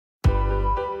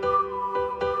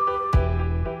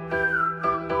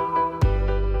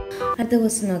അടുത്ത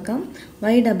ക്വസ്റ്റ്യൻ നോക്കാം.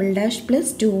 y double dash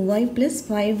plus 2y plus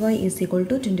 5y is equal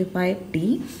to 25t,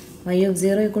 y of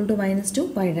 0 equal to -2,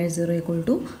 y dash 0 equal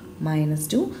to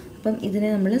 -2. അപ്പം ഇതിനെ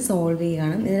നമ്മൾ solve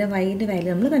ചെയ്യുകയാണ്. ഇതിനെ വൈൻ്റെ വാല്യൂ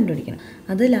നമ്മൾ കണ്ടുപിടിക്കണം.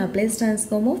 അത് Laplace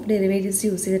transform of derivatives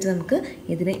use ചെയ്തിട്ട് നമുക്ക്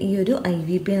ഇതിനെ ഈ ഒരു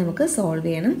IVP നമുക്ക് സോൾവ്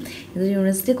ചെയ്യണം. ഇതൊരു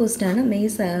യൂണിവേഴ്സിറ്റി ക്വസ്റ്റ്യൻ ആണ്. മെയ്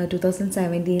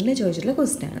 2017 ചോദിച്ചിട്ടുള്ള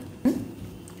ക്വസ്റ്റ്യൻ ആണ്.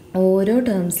 ഓരോ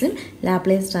ടേംസിലും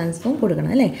ലാപ്ലേസ് ട്രാൻസ്ഫോം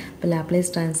കൊടുക്കണം അല്ലേ. അപ്പോൾ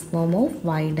Laplace transform of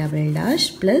y double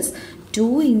dash plus 2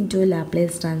 into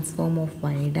Laplace transform of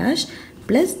y dash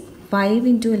plus 5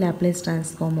 into Laplace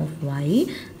transform of y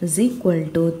is equal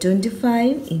to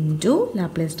 25 into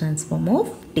Laplace transform of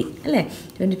t അല്ലേ.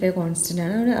 25 constant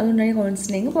ആണ്, അതുകൊണ്ടാണ്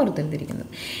constant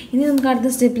പുറത്തെടുത്തിരിക്കുന്നത്. ഇനി നമുക്ക്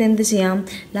അടുത്ത സ്റ്റെപ്പിൽ എന്ത് ചെയ്യാം?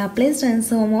 Laplace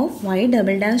transform of y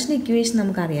double ഡാഷിൻ്റെ equation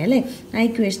നമുക്കറിയാം അല്ലേ. ആ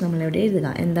ഇക്വേഷൻ നമ്മളിവിടെ എഴുതുക.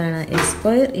 എന്താണ്?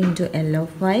 s² into l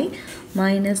of y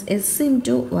minus s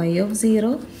into y of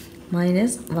 0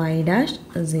 minus y dash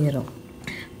 0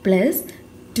 plus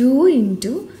 2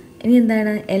 into ഇനി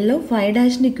എന്താണ്? എൽ ഓഫ് y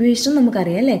ഡാഷിൻ്റെ ഇക്വേഷൻ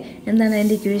നമുക്കറിയാം അല്ലേ. എന്താണ്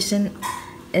അതിൻ്റെ equation?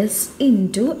 S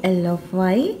into L of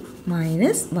y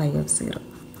minus y of 0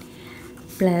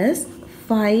 plus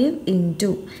 5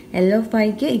 into L of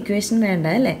yക്ക് equation വേണ്ട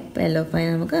അല്ലേ. അപ്പോൾ L of y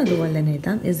നമുക്ക് അതുപോലെ തന്നെ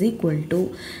എഴുതാം. ഇസ് ഈക്വൽ ടു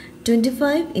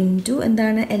 25 ഇൻറ്റു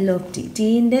എന്താണ്? L of T.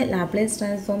 ടീൻ്റെ Laplace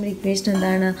ട്രാൻസ്ഫോമിൻ്റെ equation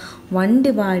എന്താണ്? 1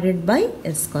 ഡിവൈഡഡ് ബൈ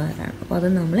s² ആണ്. അപ്പോൾ അത്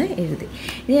നമ്മൾ എഴുതി.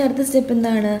 ഇനി അടുത്ത സ്റ്റെപ്പ്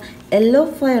എന്താണ്? എൽ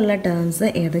ഓഫ് y ഉള്ള ടേംസ്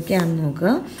ഏതൊക്കെയാണെന്ന്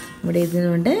നോക്കുക. ഇവിടെ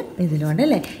ഇതിലുണ്ട്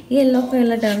അല്ലേ. ഈ എൽ ഓഫ് y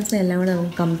ഉള്ള ടേംസ് എല്ലാം കൂടെ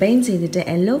നമുക്ക് കമ്പൈൻ ചെയ്തിട്ട്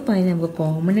എൽ ഓഫ് y നമുക്ക്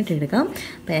കോമൺ ആയിട്ട് എടുക്കാം.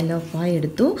 അപ്പോൾ എൽ ഓഫ് y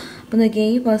എടുത്തു. അപ്പോൾ നോക്കിയാൽ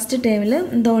ഈ ഫസ്റ്റ് ടേമിൽ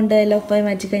എന്തുകൊണ്ട്? എൽ ഓഫ് y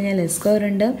മാറ്റിക്കഴിഞ്ഞാൽ s²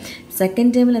 ഉണ്ട്.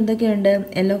 സെക്കൻഡ് ടേമിൽ എന്തൊക്കെയുണ്ട്?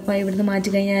 എൽ ഓഫ് y ഇവിടുന്ന്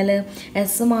മാറ്റിക്കഴിഞ്ഞാൽ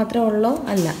എസ് മാത്രമേ ഉള്ളൂ?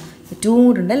 അല്ല, 2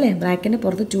 കൂടെ ഉണ്ട് അല്ലേ. ബ്രാക്കറ്റിന്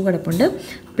പുറത്ത് 2 കിടപ്പുണ്ട്.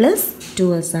 പ്ലസ്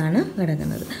 2s ആണ്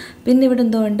കിടക്കുന്നത്. പിന്നെ ഇവിടെ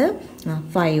എന്തുകൊണ്ട്?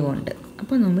 5 ഉണ്ട്.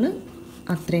 അപ്പോൾ നമ്മൾ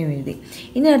അത്രയും എഴുതി.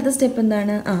 ഇനി അടുത്ത സ്റ്റെപ്പ്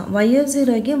എന്താണ്? y of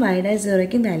 0യ്ക്കും y dash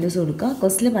 0യ്ക്കും values കൊടുക്കുക.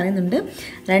 ക്വസ്റ്റിൽ പറയുന്നുണ്ട്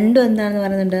രണ്ടും എന്താണെന്ന്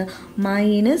പറയുന്നുണ്ട്?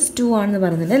 -2 ആണെന്ന്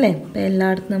പറയുന്നുണ്ട് അല്ലേ. അപ്പോൾ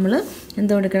എല്ലായിടത്തും നമ്മൾ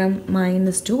എന്ത് കൊടുക്കണം?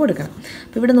 -2 കൊടുക്കണം.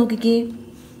 അപ്പോൾ ഇവിടെ നോക്കിക്കേ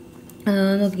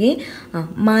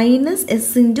മൈനസ്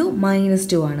എസ് ഇൻറ്റു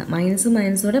 -2 ആണ്.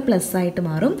 മൈനസോടെ പ്ലസ് ആയിട്ട്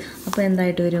മാറും. അപ്പോൾ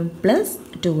എന്തായിട്ട് വരും? പ്ലസ്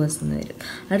 2s എന്ന് വരും.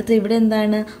 അടുത്ത് ഇവിടെ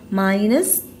എന്താണ്?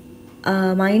 മൈനസ്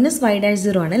y ഡാഷ്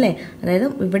 0 ആണ് അല്ലേ. അതായത്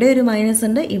ഇവിടെ ഒരു മൈനസ്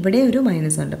ഉണ്ട്, ഇവിടെ ഒരു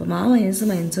മൈനസ് ഉണ്ട്. അപ്പം ആ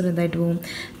മൈനസോട് എന്തായിട്ട് പോകും?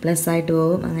 പ്ലസ് ആയിട്ട്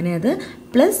പോകും. അങ്ങനെ അത്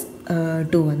പ്ലസ്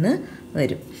 2 എന്ന്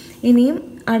വരും. ഇനിയും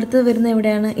അടുത്ത് വരുന്ന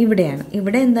എവിടെയാണ്? ഇവിടെയാണ്.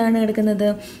 ഇവിടെ എന്താണ് എടുക്കുന്നത്?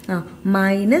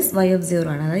 മൈനസ് y ഓഫ് 0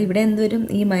 ആണ്. അതായത് ഇവിടെ എന്ത് വരും?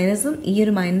 ഈ മൈനസും ഈ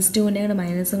ഒരു -2ൻ്റെ കൂടെ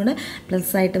മൈനസും കൂടെ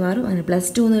പ്ലസ് ആയിട്ട് മാറും. അങ്ങനെ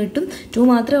 +2 എന്ന് കിട്ടും. 2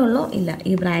 മാത്രമേ ഉള്ളൂ? ഇല്ല,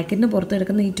 ഈ ബ്രാക്കറ്റിന് പുറത്ത്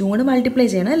എടുക്കുന്ന ഈ 2 കൂടെ മൾട്ടിപ്ലൈ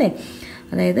ചെയ്യണം അല്ലേ.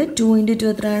 അതായത് 2 ഇൻറ്റു 2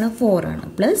 എത്രയാണ്? 4 ആണ്.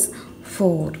 പ്ലസ്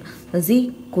 4 ഇസ്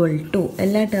ഈക്വൽ ടു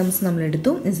എല്ലാ ടേംസും നമ്മൾ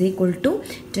എടുത്തു. Is equal to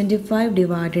 25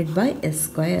 divided by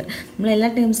s². നമ്മൾ എല്ലാ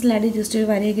ടേംസിലും ആദ്യം ജസ്റ്റ് ഒരു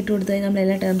വരയൊക്കെ ഇട്ട് കൊടുത്തു കഴിഞ്ഞാൽ നമ്മൾ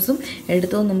എല്ലാ ടേംസും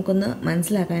എടുത്തോ നമുക്കൊന്ന്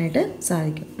മനസ്സിലാക്കാനായിട്ട്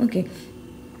സാധിക്കും. ഓക്കെ.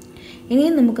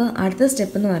 ഇനിയും നമുക്ക് അടുത്ത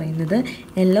സ്റ്റെപ്പ് എന്ന് പറയുന്നത്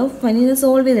എൽ ഓഫ് y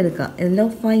സോൾവ് ചെയ്തെടുക്കുക. L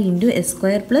of y into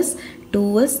s² plus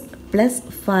 2s plus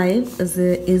 5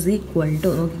 is equal to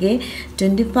നോക്കിക്കേ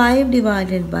 25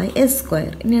 ഡിവൈഡഡ് ബൈ s².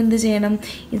 ഇനി എന്ത് ചെയ്യണം?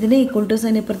 ഇതിനെ ഈക്വൽ ടു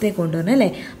സൈൻ ഇപ്പുറത്തേക്ക് കൊണ്ടുവരണം അല്ലേ.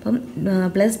 അപ്പം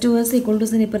plus 2s equal to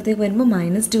sign ഇപ്പുറത്തേക്ക് വരുമ്പോൾ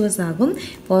 -2s ആകും.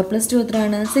 4 + 2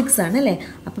 എത്രയാണ്? 6 ആണ് അല്ലേ.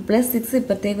 അപ്പോൾ +6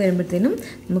 ഇപ്പുറത്തേക്ക് വരുമ്പോഴത്തേനും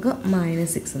നമുക്ക്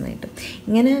 -6 എന്ന് കിട്ടും.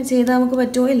 ഇങ്ങനെ ചെയ്താൽ നമുക്ക്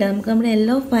പറ്റുമോ? ഇല്ല, നമുക്ക് നമ്മുടെ എൽ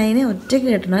ഓഫ് y ഒറ്റയ്ക്ക്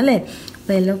കിട്ടണം അല്ലേ.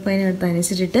 അപ്പോൾ എൽ ഓഫ് y അടുത്ത്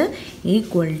അനുസരിച്ചിട്ട്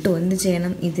ഈക്വൽ ടു എന്ത്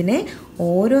ചെയ്യണം? ഇതിനെ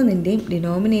ഓരോന്നിൻ്റെയും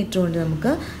ഡിനോമിനേറ്റർ കൊണ്ട്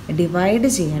നമുക്ക് ഡിവൈഡ്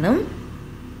ചെയ്യണം.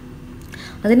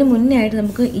 അതിന് മുന്നേ ആയിട്ട്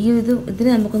നമുക്ക് ഇതിനെ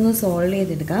നമുക്കൊന്ന് സോൾവ്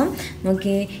ചെയ്തെടുക്കാം.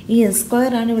 നോക്കിയേ, ഈ s²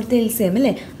 ആണ് ഇവിടുത്തെ LCM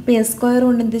അല്ലേ. അപ്പോൾ s²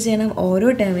 കൊണ്ട് എന്ത് ചെയ്യണം? ഓരോ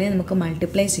ടേമിനെ നമുക്ക്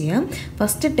മൾട്ടിപ്ലൈ ചെയ്യാം.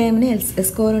 ഫസ്റ്റ് ടേമിനെ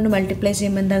s² കൊണ്ട് മൾട്ടിപ്ലൈ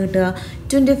ചെയ്യുമ്പോൾ എന്താ കിട്ടുക?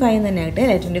 25 തന്നെ കിട്ടുക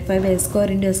അല്ലേ. 25 s²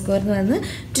 ഇൻറ്റു s² എന്ന് പറയുന്നത്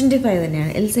 25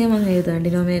 തന്നെയാണ്. LCM അങ്ങ് എഴുതുക.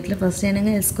 ഡിനോമിനേറ്ററിൽ ഫസ്റ്റ്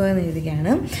ആണെങ്കിൽ s² എന്ന്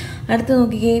എഴുതുകയാണ്. അടുത്ത്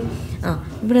നോക്കിക്കേ,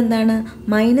 ഇവിടെ എന്താണ്?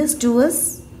 -2s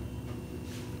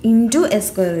ഇൻറ്റു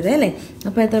s² വരും അല്ലേ.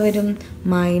 അപ്പോൾ എത്ര വരും?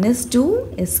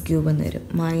 -2s³ എന്ന് വരും.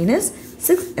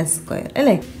 -6s²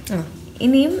 അല്ലേ.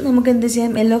 ഇനിയും നമുക്ക് എന്ത്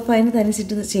ചെയ്യാം? എൽ ഓഫ് y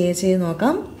തനിച്ചിട്ട് ചെയ്ത്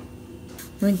നോക്കാം.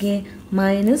 നോക്കിയേ,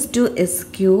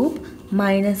 -2s³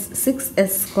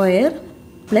 -6s²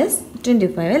 പ്ലസ്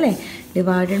 25 അല്ലേ.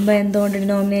 ഡിവൈഡഡ് ബൈ എന്തുകൊണ്ട്?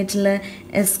 ഡിനോമിനേറ്ററിൽ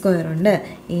s² ഉണ്ട്.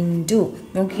 ഇൻറ്റു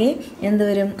നോക്കിയേ എന്ത്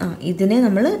വരും? ഇതിനെ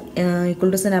നമ്മൾ ഈക്വൽ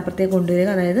ടു സൈൻ അപ്പുറത്തേക്ക് കൊണ്ടുവരിക.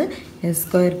 അതായത്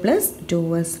s² പ്ലസ്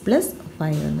 2s പ്ലസ്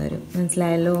 5 എന്ന് വരും.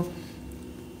 മനസ്സിലായല്ലോ.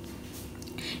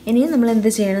 ഇനി നമ്മൾ എന്ത്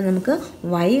ചെയ്യണം? നമുക്ക്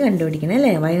y കണ്ടുപിടിക്കണം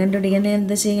അല്ലേ. y കണ്ടുപിടിക്കാൻ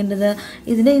എന്താ ചെയ്യേണ്ടത്?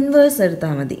 ഇതിൻ്റെ ഇൻവേഴ്സ്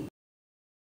എടുത്താൽ മതി.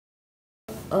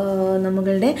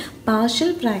 നമ്മളുടെ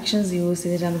പാർഷ്യൽ ഫ്രാക്ഷൻസ് യൂസ്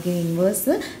ചെയ്തിട്ട് നമുക്ക്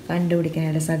ഇൻവേഴ്സ്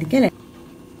കണ്ടുപിടിക്കാനായിട്ട് സാധിക്കും അല്ലേ.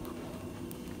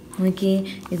 ഓക്കെ,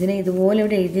 ഇതിനെ ഇതുപോലെ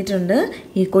ഇവിടെ എഴുതിയിട്ടുണ്ട്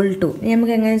ഈക്വൽ ടു. ഇനി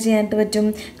നമുക്ക് എങ്ങനെ ചെയ്യാനായിട്ട് പറ്റും?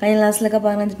 കഴിഞ്ഞ ക്ലാസ്സിലൊക്കെ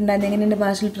പറഞ്ഞിട്ടുണ്ടായിരുന്നു എങ്ങനെയുണ്ട്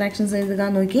പാർഷ്യൽ ഫ്രാക്ഷൻസ് എഴുതുക.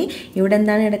 നോക്കി, ഇവിടെ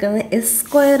എന്താണ് കിടക്കുന്നത്? എസ്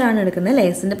സ്ക്വയർ ആണ് കിടക്കുന്നത് അല്ലേ?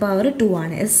 എസിൻ്റെ പവർ 2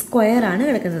 ആണ്, എസ് സ്ക്വയർ ആണ്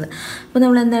കിടക്കുന്നത്. അപ്പോൾ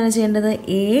നമ്മൾ എന്താണ് ചെയ്യേണ്ടത്?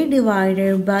 A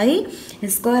divided by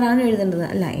S square ആണ് എഴുതേണ്ടത്,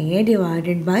 അല്ല എ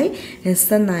ഡിവൈഡഡ് ബൈ എസ്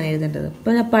എന്നാണ് എഴുതേണ്ടത്.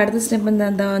 അപ്പോൾ അടുത്ത സ്റ്റെപ്പ്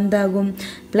എന്താകും?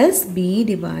 Plus B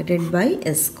divided by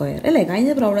S square അല്ലേ?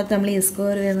 കഴിഞ്ഞ പ്രോബ്ലത്തിൽ നമ്മൾ എസ്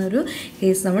സ്ക്വയർ വരുന്നൊരു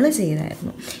കേസ് നമ്മൾ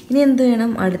ചെയ്തായിരുന്നു. ഇനി എന്ത്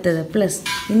വേണം? അടുത്തത് പ്ലസ്.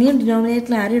 ഇനിയും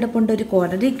ഡിനോമിനേറ്ററിൽ ആരും കിടപ്പുണ്ട്? ഒരു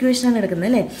ക്വാഡ്രാറ്റിക് ഇക്വേഷനാണ് കിടക്കുന്നത്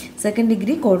അല്ലേ? സെക്കൻഡ്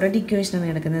ഡിഗ്രി ക്വാഡ്രാറ്റിക് ഇക്വേഷനാണ്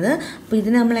കിടക്കുന്നത്. അപ്പോൾ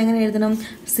ഇതിന് നമ്മൾ എങ്ങനെ എഴുതണം?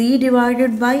 സി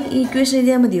ഡിവൈഡഡ് ബൈ ഈ ഇക്വേഷൻ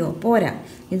എഴുതിയാൽ മതിയോ? പോരാ,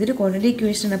 ഇതൊരു ക്വാഡ്രാറ്റിക്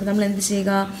ഇക്വേഷനാണ്. അപ്പോൾ നമ്മൾ എന്ത്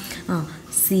ചെയ്യുക?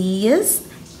 C S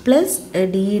plus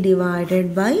D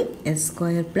divided by S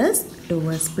square plus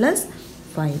 2s plus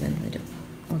 5 എന്ന് വരും.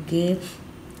 ഓക്കെ,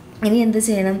 ഇനി എന്ത്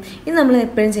ചെയ്യണം? ഇത് നമ്മൾ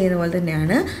എപ്പോഴും ചെയ്യുന്ന പോലെ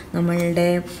തന്നെയാണ് നമ്മളുടെ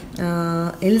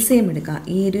LCM എടുക്കുക.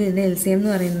 ഈ ഒരു ഇതിൻ്റെ LCM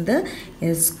എന്ന് പറയുന്നത്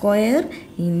S square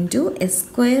into S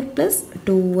square plus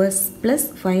 2s plus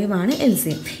 5 ആണ്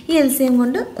LCM. ഈ LCM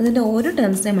കൊണ്ട് അതിൻ്റെ ഓരോ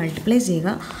ടേംസിനെ മൾട്ടിപ്ലൈ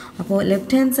ചെയ്യുക. അപ്പോൾ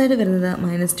ലെഫ്റ്റ് ഹാൻഡ് സൈഡ് വരുന്നത്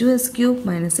 -2s³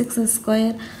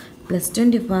 -6s² plus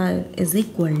 25 is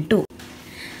equal to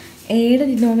എയുടെ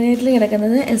ഡിനോമിനേറ്ററിൽ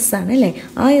കിടക്കുന്നത് എസ് ആണ് അല്ലേ?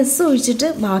 ആ എസ് ഒഴിച്ചിട്ട്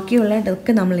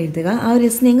ബാക്കിയുള്ളതൊക്കെ നമ്മൾ എഴുതുക. ആ ഒരു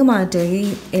എസിനെ അങ്ങ് മാറ്റുക. ഈ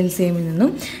LCMൽ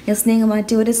നിന്നും എസിനെ അങ്ങ്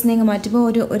മാറ്റി ഒരു എസിനെ അങ്ങ് മാറ്റുമ്പോൾ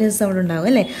ഒരു എസ് അവിടെ ഉണ്ടാകും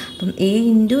അല്ലേ? അപ്പം A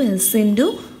into S into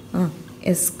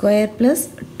S square plus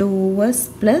 2s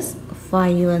plus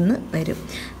 5 എന്ന് വരും.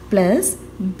 പ്ലസ്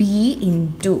ബി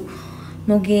ഇൻറ്റു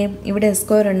നോക്കിയേ, ഇവിടെ എസ്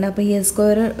സ്ക്വയർ ഉണ്ട്. അപ്പോൾ ഈ എസ്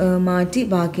സ്ക്വയർ മാറ്റി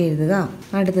ബാക്കി എഴുതുക.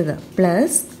 അടുത്തത്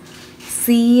plus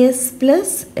C S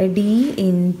plus D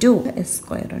into S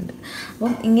square ഉണ്ട്.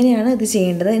 അപ്പം ഇങ്ങനെയാണ് ഇത്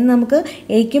ചെയ്യേണ്ടത്. ഇനി നമുക്ക്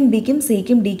എയ്ക്കും ബിക്കും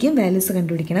സിക്കും ഡിക്കും വാല്യൂസ്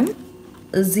കണ്ടുപിടിക്കണം.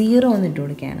 0 എന്നിട്ട്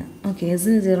കൊടുക്കുകയാണ്. ഓക്കെ,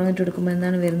 എസിന് 0 എന്നിട്ട് കൊടുക്കുമ്പോൾ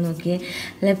എന്താണ് വരുന്നത് നോക്കിയേ?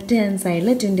 ലെഫ്റ്റ് ഹാൻഡ് സൈഡിൽ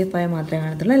 25 മാത്രമേ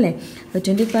കാണത്തുള്ളൂ അല്ലേ? അപ്പോൾ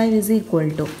 25 ഇസ് ഈക്വൽ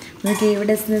ടു നോക്കിയേ,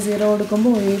 ഇവിടെ എസിന് 0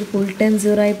 കൊടുക്കുമ്പോൾ ഒരു ഫുൾ ടേം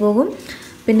 0 ആയി പോകും.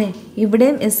 പിന്നെ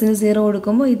ഇവിടെയും എസിന് 0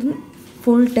 കൊടുക്കുമ്പോൾ ഇതും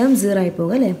ഫുൾ ടേം 0 ആയി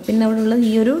പോകും അല്ലേ? പിന്നെ അവിടെ ഉള്ളത്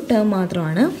ഈ ഒരു ടേം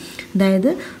മാത്രമാണ്,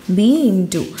 അതായത് ബി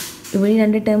ഇൻറ്റു ഇവിടെ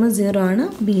രണ്ട് ടേം 0 ആണ്,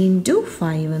 ബി ഇൻറ്റു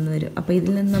 5 എന്ന് വരും. അപ്പോൾ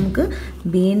ഇതിൽ നിന്ന് നമുക്ക്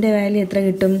ബീൻ്റെ വാല്യൂ എത്ര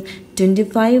കിട്ടും?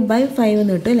 25/5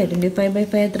 എന്ന് കിട്ടും അല്ലേ?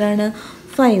 25/5 എത്രയാണ്?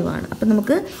 5 ആണ്. അപ്പോൾ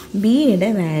നമുക്ക്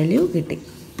ബിയുടെ വാല്യൂ കിട്ടി.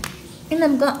 ഇനി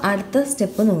നമുക്ക് അടുത്ത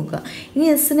സ്റ്റെപ്പ് നോക്കുക. ഇനി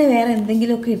എസിന് വേറെ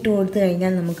എന്തെങ്കിലുമൊക്കെ ഇട്ട് കൊടുത്തു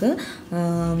കഴിഞ്ഞാൽ നമുക്ക്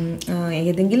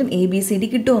ഏതെങ്കിലും ABCD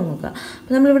കിട്ടുമോ നോക്കുക.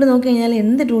 അപ്പോൾ നമ്മളിവിടെ നോക്കി കഴിഞ്ഞാൽ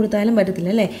എന്ത് ഇട്ട് കൊടുത്താലും പറ്റത്തില്ല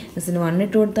അല്ലേ? എസിന് 1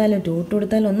 ഇട്ട് കൊടുത്താലും 2 ഇട്ട്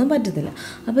കൊടുത്താലും ഒന്നും പറ്റത്തില്ല.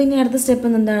 അപ്പോൾ ഇനി അടുത്ത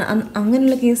സ്റ്റെപ്പ് എന്താണ്?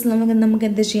 അങ്ങനെയുള്ള കേസിൽ നമുക്ക്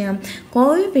എന്ത് ചെയ്യാം?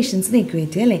 കോഎഫിഷ്യൻസിനെ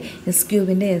ഇക്വേറ്റ് ചെയ്യാം അല്ലേ? S³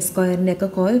 S² ഒക്കെ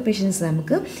കോഎഫിഷ്യൻസ്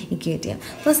നമുക്ക് ഇക്വേറ്റ് ചെയ്യാം.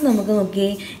 ഫസ്റ്റ് നമുക്ക്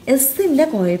നോക്കിയേ, എസിൻ്റെ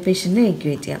കോഎഫിഷ്യനെ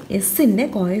ഇക്വേറ്റ് ചെയ്യാം. എസിൻ്റെ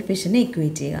കോഎഫിഷ്യനെ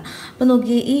ഇക്വേറ്റ് ചെയ്യുക. അപ്പോൾ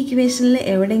നോക്കിയേ, ഈ ഇക്വേഷനിൽ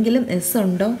എവിടെയെങ്കിലും എസ്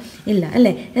ഉണ്ടോ? ഇല്ല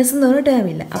അല്ലേ? എസ് എന്നൊരു ടേം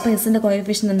ഇല്ല. അപ്പോൾ എസിൻ്റെ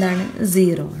കോഎഫിഷ്യൻ എന്താണ്?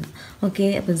 0 ആണ്. ഓക്കെ,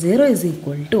 അപ്പോൾ 0 ഇസ്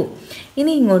ഈക്വൽ ടു.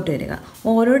 ഇനി ഇങ്ങോട്ട് വരിക.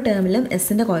 ഓരോ ടേമിലും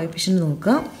എസിൻ്റെ കോഎഫിഷ്യൻ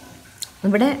നോക്കുക.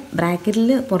 ഇവിടെ ബ്രാക്കറ്റിൽ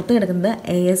പുറത്ത് കിടക്കുന്നത്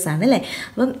AS ആണ് അല്ലേ?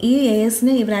 അപ്പം ഈ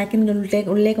ASനെ ഈ ബ്രാക്കറ്റിൻ്റെ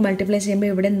ഉള്ളിലേക്ക് മൾട്ടിപ്ലൈ ചെയ്യുമ്പോൾ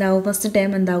ഇവിടെ എന്താവും? ഫസ്റ്റ്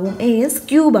ടേം എന്താകും?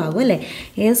 AS³ ആകും അല്ലേ?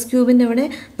 AS³ ഇവിടെ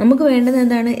നമുക്ക് വേണ്ടത്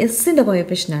എന്താണ്? എസിൻ്റെ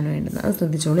കോഎഫിഷ്യനാണ് വേണ്ടത്. അത്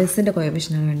ശ്രദ്ധിച്ചോളൂ, എസിൻ്റെ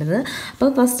കോഎഫിഷ്യനാണ് വേണ്ടത്. അപ്പോൾ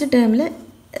ഫസ്റ്റ് ടേമിൽ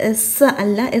എസ്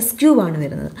അല്ല S³ ആണ്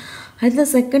വരുന്നത്. അടുത്ത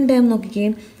സെക്കൻഡ് ടേം നോക്കിക്കേ,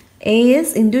 AS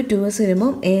ഇൻറ്റു 2s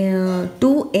വരുമ്പം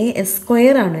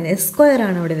 2AS² ആണ്, S²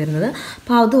 ആണ് അവിടെ വരുന്നത്.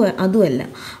 അപ്പോൾ അതുമല്ല.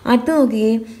 അടുത്ത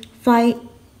നോക്കിയേ,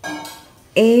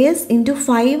 5AS ഇൻറ്റു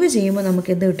 5 ചെയ്യുമ്പോൾ നമുക്ക്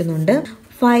എന്ത് കിട്ടുന്നുണ്ട്?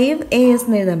 5AS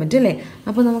എന്ന് എഴുതാൻ പറ്റും അല്ലേ?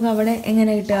 അപ്പോൾ നമുക്ക് അവിടെ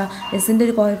എങ്ങനെ കിട്ടുക? എസിൻ്റെ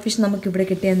ഒരു കോഎഫിഷ്യൻ നമുക്കിവിടെ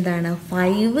കിട്ടിയ എന്താണ്?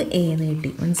 5A എന്ന്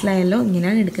കിട്ടി. മനസ്സിലായല്ലോ?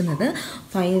 ഇങ്ങനെയാണ് എടുക്കുന്നത്.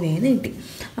 5A എന്ന് കിട്ടി.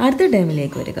 അടുത്ത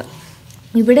ടേമിലേക്ക് വരിക.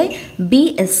 ഇവിടെ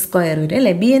BS² വരും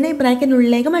അല്ലേ? ബി എന്നെ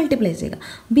ബ്രാക്കറ്റിനുള്ളിലേക്ക് മൾട്ടിപ്ലൈ ചെയ്യുക.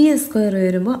 BS²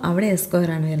 വരുമ്പോൾ അവിടെ S²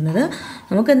 ആണ് വരുന്നത്.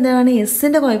 നമുക്ക് എന്താണ്?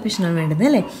 എസിൻ്റെ കോഎഫിഷ്യനാണ് വേണ്ടത്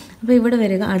അല്ലേ? അപ്പോൾ ഇവിടെ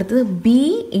വരിക. അടുത്തത് B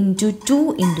ഇൻറ്റു 2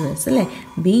 ഇൻറ്റു S അല്ലേ?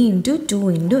 B ഇൻറ്റു 2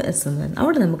 ഇൻറ്റു S എന്ന് വരുന്നത്.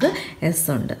 അവിടെ നമുക്ക് S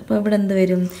ഉണ്ട്. അപ്പോൾ ഇവിടെ എന്ത്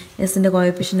വരും? എസിൻ്റെ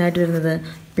കോഎഫിഷ്യനായിട്ട് വരുന്നത്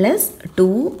പ്ലസ്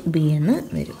 2B എന്ന്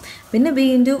വരും. പിന്നെ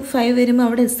B ഇൻറ്റു 5 വരുമ്പോൾ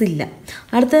അവിടെ S ഇല്ല.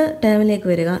 അടുത്ത ടേമിലേക്ക്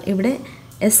വരിക. ഇവിടെ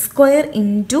S²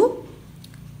 ഇൻറ്റു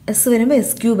S വരുമ്പോൾ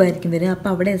S³ ആയിരിക്കും വരിക. അപ്പോൾ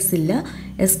അവിടെ S ഇല്ല.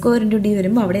 S² ഇൻറ്റു D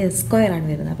വരുമ്പോൾ അവിടെ S² ആണ്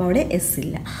വരുന്നത്. അപ്പോൾ അവിടെ S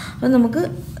ഇല്ല. അപ്പോൾ നമുക്ക്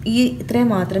ഇത്രയും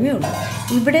മാത്രമേ ഉള്ളൂ.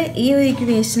 ഇവിടെ ഈ ഒരു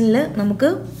ഇക്വേഷനിൽ നമുക്ക്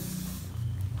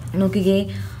നോക്കിക്കേ,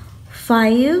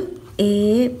 5A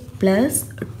പ്ലസ്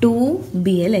 2B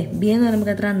അല്ലേ? B എന്ന് പറയുമ്പോൾ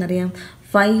നമുക്ക് എത്രയാണെന്നറിയാം?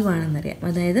 5 ആണെന്നറിയാം.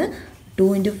 അതായത് 2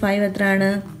 ഇൻറ്റു 5 എത്രയാണ്?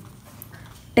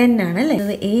 10 ആണ് അല്ലേ?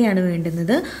 അത് A ആണ്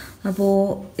വേണ്ടുന്നത്. അപ്പോൾ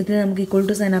ഇത് നമുക്ക് ഈക്വൽ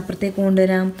ടു സൈൻ അപ്പുറത്തേക്ക്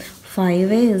കൊണ്ടുവരാം.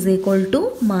 5A ഇസ് ഈക്വൽ ടു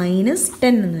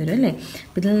 -10 എന്ന് വരും അല്ലേ?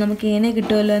 അപ്പോൾ ഇതിൽ നമുക്ക് എനെ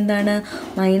കിട്ടുമല്ലോ. എന്താണ്?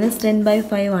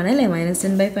 -10/5 ആണ് അല്ലേ?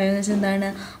 -10/5 എന്ന് വെച്ചാൽ എന്താണ്?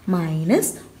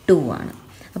 -2 ആണ്.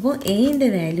 അപ്പോൾ എയുടെ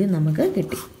വാല്യൂ നമുക്ക്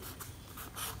കിട്ടി.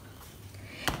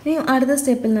 ഇനി അടുത്ത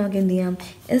സ്റ്റെപ്പിൽ നമുക്ക് എന്ത് ചെയ്യാം,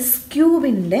 എസ്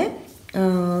ക്യൂബിൻ്റെ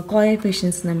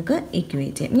കോഎഫിഷ്യൻസ് നമുക്ക്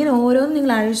ഇക്വേറ്റ് ചെയ്യാം. ഇങ്ങനെ ഓരോന്നും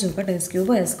നിങ്ങൾ ആലോചിച്ച് നോക്കട്ടെ. എസ്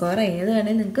ക്യൂബോ എസ് സ്ക്വയറോ ഏത്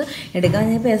വേണമെങ്കിലും നിങ്ങൾക്ക് എടുക്കാം.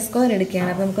 ഞാനിപ്പോൾ എസ് സ്ക്വയർ എടുക്കുകയാണ്,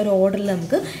 അപ്പോൾ നമുക്കൊരു ഓർഡറിൽ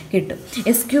നമുക്ക് കിട്ടും.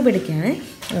 എസ് ക്യൂബ് എടുക്കുകയാണ്,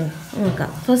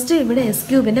 നോക്കാം. ഫസ്റ്റ് ഇവിടെ എസ്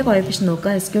ക്യൂബിൻ്റെ കോഎഫിഷ്യൻ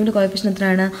നോക്കുക. എസ് ക്യൂബിൻ്റെ കോഎഫിഷ്യൻ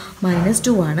എത്രയാണ്?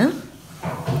 -2 ആണ്.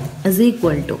 ഇസ്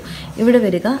ഈക്വൽ ടു ഇവിടെ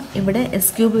വരിക, ഇവിടെ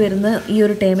എസ് ക്യൂബ് വരുന്ന ഈ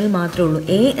ഒരു ടേമിൽ മാത്രമേ ഉള്ളൂ.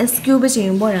 എ എസ് ക്യൂബ്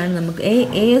ചെയ്യുമ്പോഴാണ് നമുക്ക്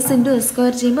A S into S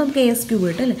square ചെയ്യുമ്പോൾ നമുക്ക് എ എസ് ക്യൂബ്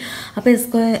കിട്ടും അല്ലേ. അപ്പോൾ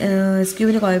എസ്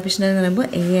ക്യൂബിൻ്റെ കോഎഫിഷ്യൻ എന്ന് പറയുമ്പോൾ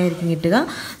എ ആയിരിക്കും കിട്ടുക.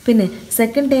 പിന്നെ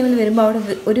സെക്കൻഡ് ടേമിൽ വരുമ്പോൾ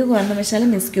അവിടെ ഒരു കാരണവശാലും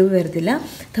എസ് ക്യൂബ് വരത്തില്ല.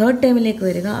 തേർഡ് ടേമിലേക്ക്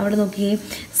വരിക, അവിടെ നോക്കിയേ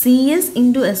C S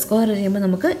into S square ചെയ്യുമ്പോൾ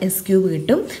നമുക്ക് എസ് ക്യൂബ്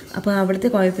കിട്ടും. അപ്പോൾ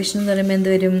അവിടുത്തെ കോഎഫിഷ്യൻ എന്ന് പറയുമ്പോൾ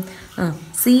എന്ത് വരും?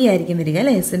 സി ആയിരിക്കും വരിക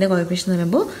അല്ലേ. എസിൻ്റെ കോഎഫിഷ്യൻ എന്ന്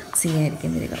പറയുമ്പോൾ സി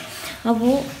ആയിരിക്കും വരിക.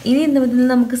 അപ്പോൾ ഇനി ഇതിൽ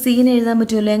നമുക്ക് സീനെ എഴുതാൻ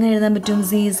പറ്റുമല്ലോ. എങ്ങനെ എഴുതാൻ പറ്റും?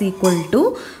 C is equal to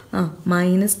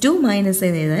 -2 minus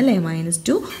എന്ന് എഴുതാം അല്ലേ.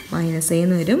 -2 മൈനസ് എ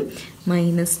എന്ന് വരും.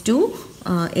 -2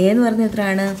 എ എന്ന് പറഞ്ഞാൽ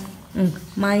എത്രയാണ്?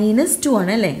 -2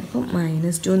 ആണ് അല്ലേ. അപ്പം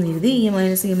 -2 എന്ന് എഴുതി. ഈ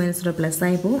മൈനസ് പ്ലസ്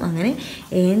ആയി പോകും. അങ്ങനെ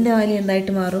എൻ്റെ വാല്യൂ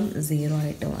എന്തായിട്ട് മാറും? 0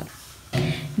 ആയിട്ട് മാറും.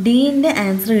 ഡീൻ്റെ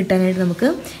ആൻസർ കിട്ടാനായിട്ട് നമുക്ക്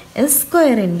എസ്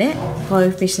സ്ക്വയറിൻ്റെ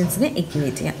കോഎഫിഷ്യൻസിനെ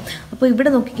ഇക്വേറ്റ് ചെയ്യാം. അപ്പോൾ ഇവിടെ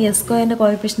നോക്കിക്കുക, എസ് സ്ക്വയറിൻ്റെ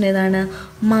കോഎഫിഷ്യൻ ഏതാണ്?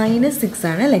 -6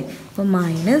 ആണ് അല്ലേ. അപ്പോൾ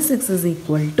 -6 ഇസ്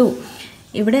ഈക്വൽ ടു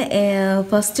ഇവിടെ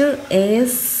ഫസ്റ്റ് എ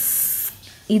എസ്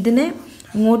ഇതിനെ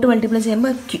ഇങ്ങോട്ട് മൾട്ടിപ്ലൈ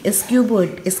ചെയ്യുമ്പോൾ എസ്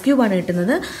ക്യൂബാണ്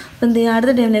കിട്ടുന്നത്. അപ്പോൾ എന്ത് ചെയ്യുക,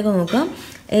 അടുത്ത ടൈമിലേക്ക് നോക്കാം.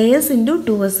 എ എസ് ഇൻറ്റു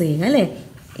 2s ചെയ്യുക അല്ലേ.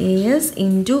 എ എസ്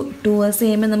ഇൻറ്റു 2s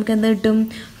ചെയ്യുമ്പോൾ നമുക്ക് എന്താ കിട്ടും?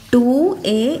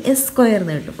 2a സ്ക്വയർ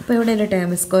എന്ന് കിട്ടും. അപ്പോൾ ഇവിടെ ഒരു ടേം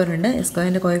എസ് സ്ക്വയർ ഉണ്ട്. എസ്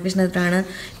സ്ക്വയറിൻ്റെ കോഎഫിഷ്യൻ എത്രയാണ്?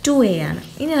 2a ആണ്.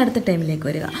 ഇനി അടുത്ത ടൈമിലേക്ക്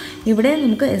വരിക. ഇവിടെ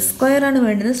നമുക്ക് എസ് സ്ക്വയർ ആണ്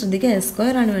വേണ്ടത്. ശ്രദ്ധിക്കുക, എസ്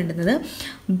സ്ക്വയർ ആണ് വേണ്ടുന്നത്.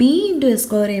 ബി ഇൻറ്റു എസ്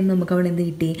സ്ക്വയർ ചെയ്യുമ്പോൾ നമുക്ക് അവിടെ എന്ത്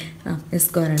കിട്ടി? എസ്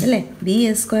സ്ക്വയർ ആണ് അല്ലേ. ബി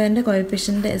എസ് സ്ക്വയറിൻ്റെ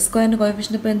കോഎഫിഷ്യൻ്റെ എസ് സ്ക്വയറിൻ്റെ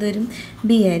കോഎഫിഷ്യൻ ഇപ്പോൾ എന്ത് വരും?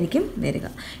 ബി ആയിരിക്കും വരിക.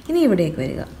 ഇനി ഇവിടേക്ക്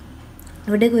വരിക.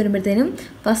 ഇവിടേക്ക് വരുമ്പോഴത്തേനും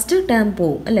ഫസ്റ്റ് ടേം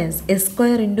പോവും അല്ലേ. എസ്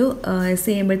സ്ക്വയർ ഇൻറ്റു എസ്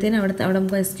ചെയ്യുമ്പോഴത്തേനും അവിടെ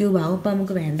നമുക്ക് എസ് ക്യൂബ് ആവും. അപ്പോൾ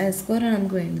നമുക്ക് വേണ്ട എസ് സ്ക്വയറാണ്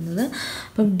നമുക്ക് വേണ്ടുന്നത്.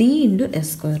 അപ്പം ഡി ഇൻറ്റു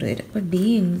എസ് സ്ക്വയർ വരും. അപ്പോൾ ഡി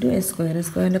ഇൻറ്റു എസ്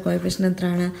സ്ക്വയറിൻ്റെ കോഎഫിഷ്യൻ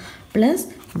എത്രയാണ്?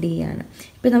 +d ആണ്.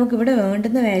 ഇപ്പോൾ നമുക്കിവിടെ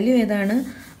വേണ്ടുന്ന വാല്യൂ ഏതാണ്?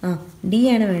 ഡി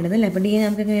ആണ് വേണ്ടത് അല്ലേ. അപ്പോൾ ഡി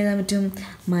നമുക്ക് എങ്ങനെ എഴുതാൻ പറ്റും?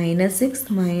 -6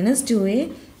 -2a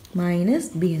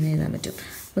 -b എന്ന് എഴുതാൻ പറ്റും.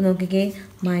 അപ്പോൾ നോക്കിക്കേ,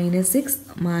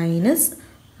 -6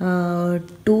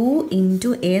 2 ഇൻറ്റു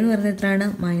എ എന്ന് പറയുന്നത് എത്രയാണ്?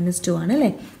 -2 ആണ് അല്ലേ.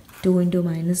 2 ഇൻറ്റു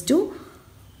 -2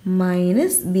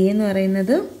 മൈനസ് ബി എന്ന്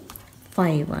പറയുന്നത്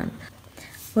 5 ആണ്.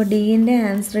 അപ്പോൾ ഡീൻ്റെ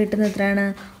ആൻസർ കിട്ടുന്നത് എത്രയാണ്?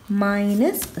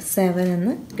 -7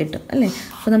 എന്ന് കിട്ടും അല്ലേ.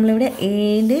 അപ്പോൾ നമ്മളിവിടെ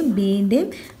എൻ്റെയും ബിൻ്റെയും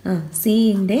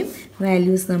സിൻ്റെയും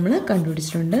വാല്യൂസ് നമ്മൾ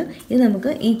കണ്ടുപിടിച്ചിട്ടുണ്ട്. ഇത്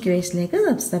നമുക്ക് ഈ ഇക്വേഷനിലേക്ക്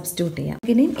സബ്സ്റ്റിറ്റ്യൂട്ട് ചെയ്യാം.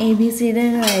 ഇനിയും എ ബി സിയുടെ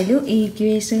വാല്യൂ ഈ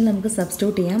ഇക്വേഷനിൽ നമുക്ക്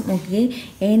സബ്സ്റ്റിറ്റ്യൂട്ട് ചെയ്യാം. ഓക്കെ,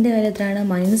 എൻ്റെ വാല്യൂ എത്രയാണ്?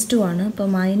 -2 ആണ്. അപ്പോൾ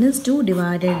 -2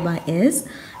 divided by S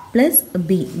plus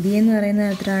B. B എന്ന് പറയുന്നത്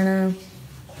എത്രയാണ്?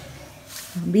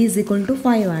 ബി ഇസ് ഈക്വൽ ടു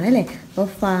 5 ആണ് അല്ലേ. അപ്പോൾ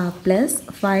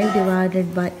 +5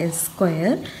 divided by S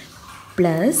square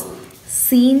plus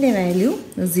സീൻ്റെ value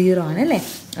 0 ആണ് അല്ലേ.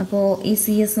 അപ്പോൾ ഈ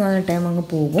സി എസ് എന്ന് പറഞ്ഞ ടൈം അങ്ങ്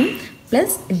പോകും.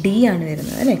 പ്ലസ് ഡി ആണ്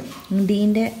വരുന്നത് അല്ലേ.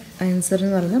 ഡീൻ്റെ ആൻസർ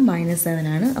എന്ന് പറയുന്നത് -7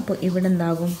 ആണ്. അപ്പോൾ ഇവിടെ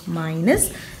എന്താകും?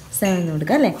 -7 എന്ന്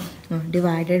കൊടുക്കുക അല്ലേ.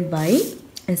 Divided by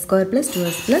S square plus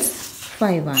 2s plus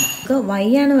 5 ആണ്. നമുക്ക് വൈ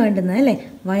ആണ് വേണ്ടുന്നത് അല്ലേ.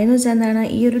 വൈ എന്ന് വെച്ചാൽ എന്താണ്?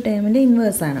 ഈ ഒരു ടൈമിൻ്റെ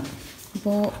ഇൻവേഴ്സാണ്.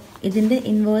 അപ്പോൾ ഇതിൻ്റെ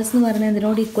ഇൻവേഴ്സ് എന്ന് പറഞ്ഞാൽ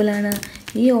ഇതിനോട് ഈക്വലാണ്.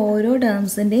 ഈ ഓരോ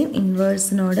ടേംസിൻ്റെയും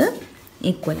ഇൻവേഴ്സിനോട്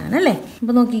ഈക്വൽ ആണ് അല്ലേ.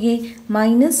 അപ്പോൾ നോക്കിക്കേ,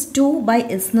 -2 ബൈ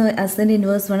എസിൻ്റെ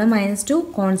ഇൻവേഴ്സ് വേണം. -2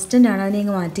 കോൺസ്റ്റൻ്റ് ആണ്, അതിനെ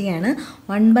ഇങ്ങ് മാറ്റുകയാണ്.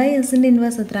 1 ബൈ എസിൻ്റെ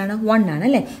ഇൻവേഴ്സ് എത്രയാണ്? 1 ആണ്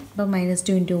അല്ലേ. അപ്പോൾ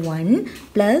 -2 ഇൻറ്റു 1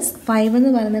 പ്ലസ് 5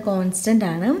 എന്ന് പറയുന്നത് കോൺസ്റ്റൻ്റ്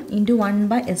ആണ് into 1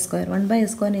 by S square. 1 by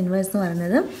S സ്ക്വയറിൻ്റെ ഇൻവേഴ്സ് എന്ന്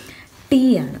പറയുന്നത് ടി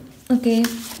ആണ്. ഓക്കെ,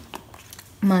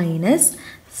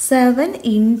 -7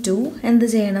 ഇൻറ്റു എന്ത്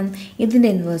ചെയ്യണം? ഇതിൻ്റെ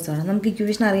ഇൻവേഴ്സ് ആണ്. നമുക്ക്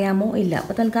ഇക്വേഷൻ അറിയാമോ? ഇല്ല.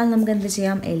 അപ്പോൾ തൽക്കാലം നമുക്ക് എന്ത്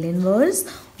ചെയ്യാം? L inverse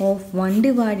of 1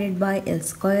 divided by S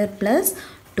square plus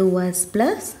 2s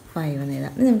plus 5 എന്ന്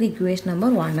എഴുതാം. ഇത് നമുക്ക് ഇക്വേഷൻ നമ്പർ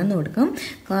 1 എന്ന് കൊടുക്കാം.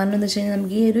 കാരണം എന്താ വെച്ച് കഴിഞ്ഞാൽ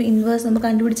നമുക്ക് ഈ ഒരു ഇൻവേഴ്സ് നമുക്ക്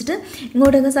കണ്ടുപിടിച്ചിട്ട്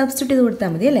ഇങ്ങോട്ടൊക്കെ സബ്സ്റ്റിറ്റ്യൂട്ട് ചെയ്ത്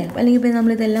കൊടുത്താൽ മതി അല്ലേ. അല്ലെങ്കിൽ ഇപ്പോൾ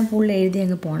നമ്മളിതെല്ലാം ഫുൾ എഴുതി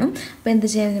അങ്ങ് പോകണം. അപ്പോൾ എന്ത്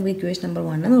ചെയ്യാൻ? നമുക്ക് ഇക്വേഷൻ നമ്പർ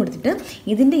 1 എന്ന് കൊടുത്തിട്ട്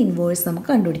ഇതിൻ്റെ ഇൻവേഴ്സ് നമുക്ക്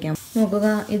കണ്ടുപിടിക്കാം. നോക്കുക,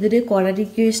 ഇതൊരു ക്വാഡ്രാറ്റിക്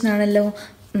ഇക്വേഷൻ ആണല്ലോ.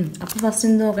 അപ്പോൾ ഫസ്റ്റ്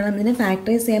എന്ത് നോക്കണം? ഇതിനെ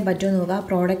ഫാക്ടറൈസ് ചെയ്യാൻ പറ്റുമോ നോക്കുക.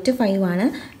 പ്രോഡക്റ്റ് 5 ആണ്,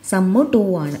 സമ്മ് 2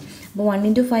 ആണ്. അപ്പോൾ 1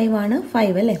 ഇൻറ്റു 5 ആണ്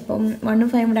 5 അല്ലേ. അപ്പം 1ഉം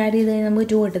 5ഉം കൂടെ ആഡ് ചെയ്ത് കഴിഞ്ഞാൽ നമുക്ക്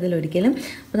 2 കിട്ടത്തില്ല ഒരിക്കലും.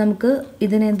 അപ്പോൾ നമുക്ക്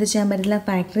ഇതിനെ എന്ത് ചെയ്യാൻ പറ്റില്ല?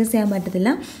 ഫാക്ടറൈസ് ചെയ്യാൻ പറ്റത്തില്ല.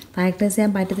 ഫാക്ടറൈസ്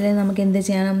ചെയ്യാൻ പറ്റത്തില്ല. നമുക്ക് എന്ത്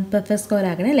ചെയ്യണം? പെർഫെക്റ്റ് സ്ക്വയർ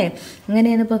ആക്കണം അല്ലേ.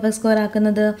 എങ്ങനെയാണ് പെർഫെക്റ്റ് സ്ക്വയർ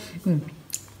ആക്കുന്നത്?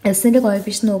 എസിൻ്റെ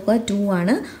കോഎഫിഷ്യൻ നോക്കുക, 2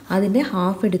 ആണ്. അതിൻ്റെ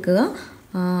ഹാഫ് എടുക്കുക,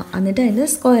 എന്നിട്ട് അതിൻ്റെ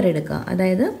സ്ക്വയർ എടുക്കുക.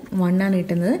 അതായത് 1 ആണ്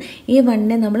കിട്ടുന്നത്. ഈ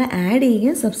 1നെ നമ്മൾ ആഡ്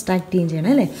ചെയ്യുകയും സബ്സ്ട്രാക്ട് ചെയ്യുകയും ചെയ്യണം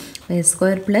അല്ലേ. S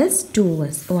square plus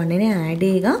 2s 1നെ add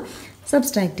ചെയ്യുക,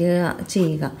 സബ്സ്ട്രാക്റ്റ്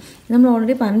ചെയ്യുക. നമ്മൾ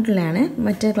ഓൾറെഡി പറഞ്ഞിട്ടുള്ളതാണ്,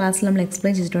 മറ്റേ ക്ലാസ്സിൽ നമ്മൾ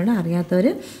എക്സ്പ്ലെയിൻ ചെയ്തിട്ടുണ്ട്, അറിയാത്തവർ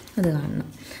അത് കാണണം.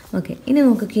 ഓക്കെ, ഇനി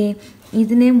നോക്കിക്കേ,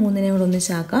 ഇതിനെ 3നെയും കൂടെ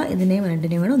ഒന്നിച്ചാക്കുക, ഇതിനെയും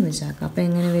 2നെയും കൂടെ ഒന്നിച്ചാക്കുക. അപ്പോൾ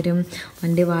എങ്ങനെ വരും?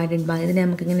 1 ഡിവൈഡഡ് ബൈ, ഇതിനെ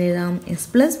നമുക്ക് എങ്ങനെ എഴുതാം?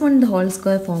 s+1 ഹോൾ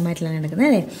സ്ക്വയർ ഫോമാറ്റിലാണ് എടുക്കുന്നത്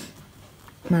അല്ലേ.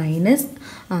 -1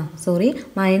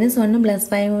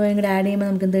 +5 കൂടെ ആഡ് ചെയ്യുമ്പോൾ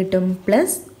നമുക്ക് എന്ത് കിട്ടും?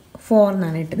 +4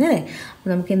 എന്നാണ് കിട്ടുന്നത് അല്ലേ. അപ്പോൾ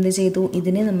നമുക്ക് എന്ത് ചെയ്തു?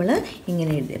 ഇതിനെ നമ്മൾ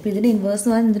ഇങ്ങനെ എഴുതി. അപ്പോൾ ഇതിൻ്റെ ഇൻവേഴ്സ്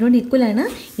എന്ന് പറയുന്നത് ഇതിനോട് ഈക്വലാണ്,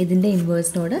 ഇതിൻ്റെ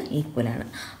ഇൻവേഴ്സിനോട് ഈക്വലാണ്.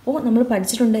 അപ്പോൾ നമ്മൾ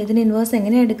പഠിച്ചിട്ടുണ്ട് ഇതിൻ്റെ ഇൻവേഴ്സ്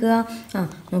എങ്ങനെയാണ് എടുക്കുക.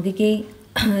 നോക്കിക്കേ,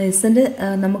 എസിൻ്റെ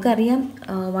നമുക്കറിയാം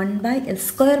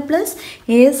 1/s² +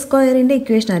 a²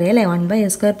 ഇക്വേഷൻ അറിയാം അല്ലേ.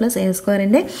 1/s² +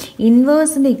 a²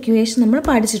 ഇൻവേഴ്സിൻ്റെ ഇക്വേഷൻ നമ്മൾ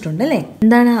പഠിച്ചിട്ടുണ്ട് അല്ലേ.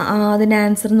 എന്താണ് അതിൻ്റെ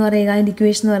ആൻസർ എന്ന് പറയുക? അതിൻ്റെ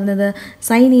ഇക്വേഷൻ എന്ന് പറയുന്നത്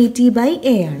sin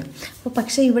 80/a ആണ്. അപ്പോൾ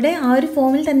പക്ഷേ ഇവിടെ ആ ഒരു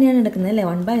ഫോമിൽ തന്നെയാണ് എടുക്കുന്നത് അല്ലേ.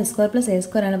 1/s² +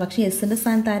 a² ആണ്. പക്ഷേ എസിൻ്റെ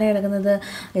സ്ഥാനത്ത് ആരാണ് കിടക്കുന്നത്?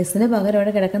 എസിന് പകരം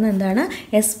അവിടെ കിടക്കുന്നത് എന്താണ്?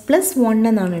 s+1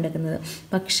 എന്നാണ് എടുക്കുന്നത്.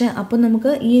 പക്ഷേ അപ്പോൾ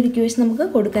നമുക്ക് ഈ ഒരു ഇക്വേഷൻ നമുക്ക്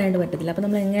കൊടുക്കാനായിട്ട് പറ്റത്തില്ല. അപ്പോൾ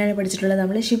നമ്മൾ എങ്ങനെയാണ് പഠിച്ചിട്ടുള്ളത്?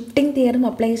 നമ്മൾ ഷിഫ്റ്റിംഗ് തിയറം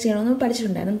അപ്ലൈ ചെയ്യണമെന്ന്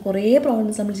പഠിച്ചിട്ടുണ്ടായിരുന്നു. കുറേ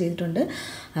പ്രോബ്ലംസ് നമ്മൾ ചെയ്തിട്ടുണ്ട്,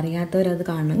 അറിയാത്തവരത്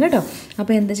കാണണം കേട്ടോ.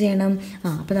 അപ്പോൾ എന്ത് ചെയ്യണം?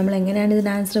 അപ്പോൾ നമ്മൾ എങ്ങനെയാണ്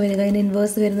ഇതിൻ്റെ ആൻസർ വരിക? ഇതിൻ്റെ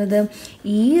ഇൻവേഴ്സ് വരുന്നത്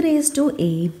e⁻at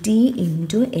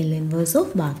 × L ഇൻവേഴ്സ്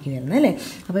ഓഫ് ബാക്കി വരുന്നത് അല്ലേ.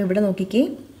 അപ്പോൾ ഇവിടെ നോക്കിക്കേ,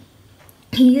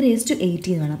 e⁻at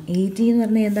എന്ന് വേണം. 80 എന്ന്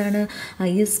പറഞ്ഞാൽ എന്താണ്?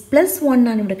 s+1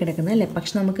 ആണ് ഇവിടെ കിടക്കുന്നത് അല്ലേ.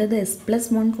 പക്ഷെ നമുക്കത്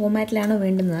s+1 ഫോമാറ്റിലാണോ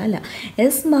വേണ്ടുന്നത്? അല്ല,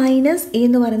 s-a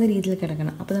എന്ന് പറയുന്ന രീതിയിൽ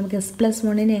കിടക്കണം. അപ്പോൾ നമുക്ക്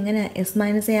s+1നെ എങ്ങനെ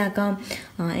s-a ആക്കാം?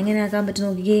 എങ്ങനെ ആക്കാൻ പറ്റും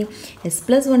നോക്കിക്കേ.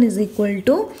 s+1 =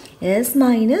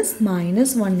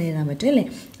 s-1 എഴുതാൻ പറ്റും അല്ലേ.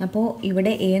 അപ്പോൾ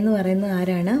ഇവിടെ a എന്ന് പറയുന്നത്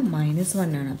ആരാണ്?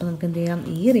 -1 ആണ്. അപ്പോൾ നമുക്ക് എന്ത് ചെയ്യാം?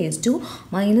 e⁻−1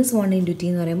 × t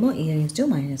എന്ന് പറയുമ്പോൾ e⁻−t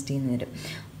എന്ന് വരും.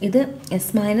 ഇത്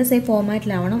s-a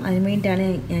ഫോമാറ്റിലാവണം, അതിന് വേണ്ടിയിട്ടാണ്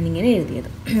ഞാനിങ്ങനെ എഴുതിയത്.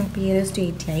 അപ്പോൾ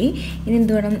e⁻80 ആയി. ഇനി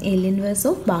എന്ത് വേണം? L ഇൻവേഴ്സ്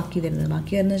ഓഫ് ബാക്കി വരുന്നത്.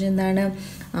 ബാക്കി വരുന്നത് വെച്ചാൽ എന്താണ്?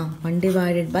 1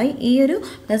 ഡിവൈഡഡ് ബൈ ഈ ഒരു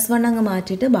 +1 അങ്ങ്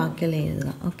മാറ്റിയിട്ട് ബാക്കിയെല്ലാം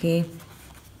എഴുതുക. ഓക്കെ,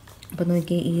 അപ്പോൾ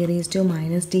നോക്കി, e⁻−t ×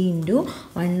 1/s²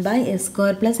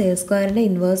 + a²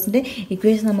 ഇൻവേഴ്സിൻ്റെ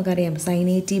ഇക്വേഷൻ നമുക്കറിയാം, sin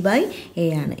 80/a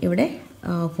ആണ്. ഇവിടെ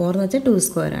 4 എന്ന് വെച്ചാൽ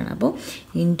 2² ആണ്. അപ്പോൾ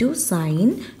sin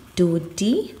 2t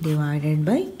 /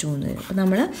 2 എന്ന് വരും. അപ്പോൾ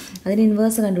നമ്മൾ അതിന്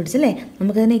ഇൻവേഴ്സ് കണ്ടുപിടിച്ചല്ലേ.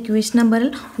 നമുക്കതിന് ഇക്വേഷൻ നമ്പറിൽ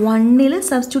 1ൽ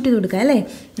സബ്സ്റ്റിറ്റ്യൂട്ട് ചെയ്ത് കൊടുക്കാം അല്ലേ.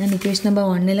 ഞാൻ ഇക്വേഷൻ നമ്പർ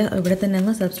 1ൽ ഇവിടെ തന്നെ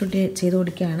അങ്ങ് സബ്സ്റ്റിറ്റ്യൂട്ട് ചെയ്ത്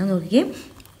കൊടുക്കുകയാണ്. നോക്കിയേ,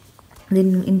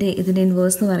 ഇതിൻ്റെ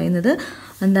ഇൻവേഴ്സ് എന്ന് പറയുന്നത്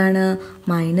എന്താണ്?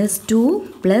 -2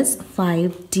 +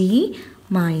 5t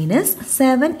 -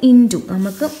 7 ×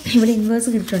 നമുക്ക് ഇവിടെ ഇൻവേഴ്സ്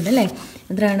കിട്ടിയിട്ടുണ്ട് അല്ലേ.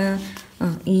 എത്രയാണ്?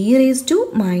 e⁻−t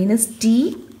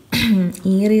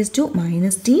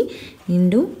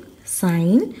 ×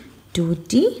 sin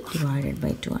 2t /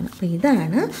 2 ആണ്. അപ്പോൾ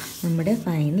ഇതാണ് നമ്മുടെ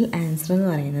ഫൈനൽ ആൻസർ എന്ന്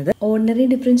പറയുന്നത്. ഓർഡിനറി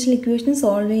ഡിഫറൻഷ്യൽ ഇക്വേഷൻ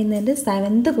സോൾവ് ചെയ്യുന്നതിൻ്റെ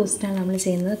 7th ക്വസ്റ്റ്യൻ ആണ് നമ്മൾ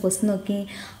ചെയ്യുന്നത്. ക്വസ്റ്റ്യൻ നോക്കി,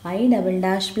 i⁻′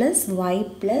 + y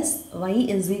 + y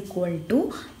 =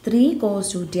 3 cos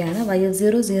 2t ആണ്.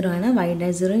 y0 0 ആണ്,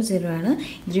 y'0 0 ആണ്.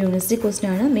 ഇത് യൂണിവേഴ്സിറ്റി ക്വസ്റ്റ്യൻ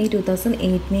ആണ്. May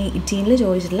 2018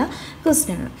 ചോദിച്ചിട്ടുള്ള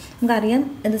ക്വസ്റ്റ്യൻ ആണ്. നമുക്കറിയാം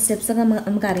ഇത് സ്റ്റെപ്സൊക്കെ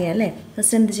നമുക്കറിയാം അല്ലേ.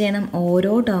 ഫസ്റ്റ് എന്ത് ചെയ്യണം?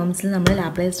 ഓരോ ടേംസിലും നമ്മൾ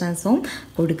ലാപ്ലേസ് ട്രാൻസ്ഫോം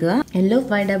കൊടുക്കുക.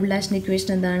 L(y') ഇക്വേഷൻ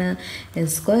എന്താണ്?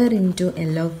 s² ×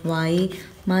 L(y)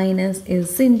 - s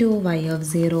 ×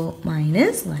 y0 -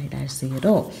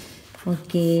 y'0.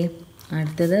 Okay,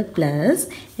 അടുത്തത് പ്ലസ്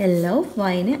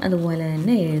L(y)നെ അതുപോലെ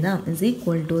തന്നെ എഴുതാം, =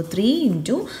 3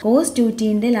 × cos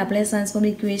 2tൻ്റെ ലാപ്ലേസ് ട്രാൻസ്ഫോം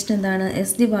ഇക്വേഷൻ എന്താണ്?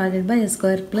 s / s²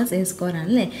 + a²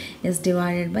 ആണല്ലേ. s /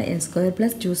 s²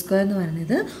 + 2² എന്ന്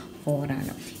പറയുന്നത് 4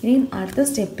 ആണ്. ഇനി അടുത്ത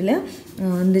സ്റ്റെപ്പിൽ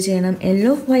എന്ത് ചെയ്യണം?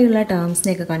 L(y) ഉള്ള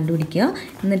ടേംസിനെയൊക്കെ കണ്ടുപിടിക്കുക.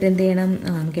 എന്നിട്ട് എന്ത് ചെയ്യണം?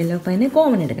 നമുക്ക് L(y)നെ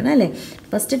കോമൺ എടുക്കണം അല്ലേ.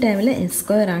 ഫസ്റ്റ് ടൈമിൽ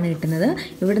s² ആണ് കിട്ടുന്നത്.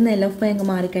 ഇവിടുന്ന് L(y) അങ്ങ്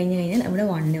മാറിക്കഴിഞ്ഞ് കഴിഞ്ഞാൽ അവിടെ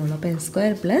 1 ഉള്ളൂ. അപ്പോൾ s²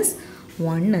 +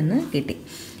 1 എന്ന് കിട്ടി.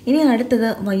 ഇനി അടുത്തത്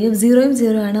y0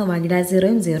 0 ആണ്, y'0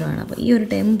 0 ആണ്. അപ്പോൾ ഈ ഒരു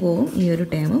ടേം പോകും, ഈ ഒരു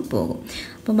ടേമും പോകും.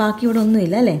 അപ്പോൾ ബാക്കി ഇവിടെ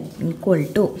ഒന്നുമില്ല അല്ലേ.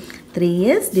 =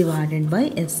 3s /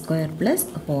 s² +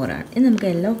 4 ആണ്. ഇനി നമുക്ക്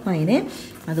L(y)നെ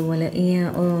അതുപോലെ ഈ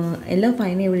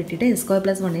L(y)നെ ഇവിടെ ഇട്ടിട്ട് s²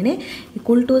 + 1നെ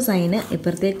 = സൈന്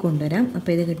ഇപ്പുറത്തേക്ക് കൊണ്ടുവരാം.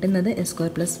 അപ്പോൾ ഇത് കിട്ടുന്നത് s²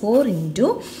 + 4 ×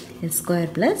 s²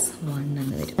 + 1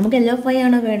 എന്ന് വരും. നമുക്ക് L(y)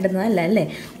 ആണോ വേണ്ടുന്നത്? അല്ല അല്ലേ.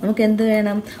 നമുക്ക് എന്ത്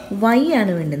വേണം? y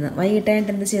ആണ് വേണ്ടുന്നത്. y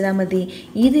കിട്ടാനായിട്ട് എന്ത് ചെയ്താൽ മതി?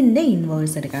 ഇതിൻ്റെ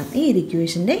ഇൻവേഴ്സ് എടുക്കാം, ഈ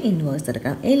ഇക്വേഷൻ്റെ ഇൻവേഴ്സ്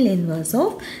എടുക്കാം. L inverse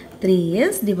of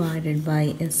 3s /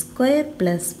 s²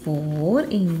 + 4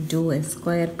 × s²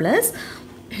 +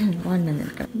 1 എന്ന്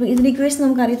എടുക്കണം. അപ്പോൾ ഇതിൻ്റെ ഇക്വേഷൻ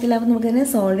നമുക്ക് അറിയത്തില്ല. അപ്പോൾ നമുക്കതിനെ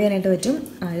സോൾവ് ചെയ്യാനായിട്ട് പറ്റും.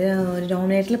 അത് ഒരു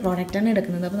ഡോമിനേറ്ററിൽ പ്രോഡക്റ്റാണ്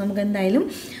എടുക്കുന്നത്. അപ്പോൾ നമുക്ക് എന്തായാലും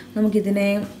നമുക്കിതിനെ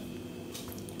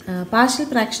പാർഷ്യൽ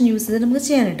ഫ്രാക്ഷൻ യൂസ് ചെയ്ത് നമുക്ക്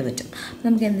ചെയ്യാനായിട്ട് പറ്റും.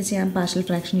 നമുക്ക് എന്ത് ചെയ്യാം? പാർഷ്യൽ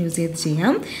ഫ്രാക്ഷൻ യൂസ് ചെയ്ത്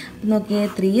ചെയ്യാം. നോക്കിയേ,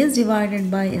 3s /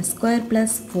 s²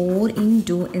 + 4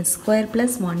 × s²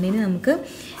 + 1നെ നമുക്ക്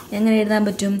എങ്ങനെ എഴുതാൻ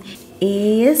പറ്റും? എ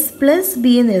എസ് പ്ലസ്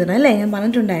ബി എന്ന് എഴുതണം അല്ലേ? ഞാൻ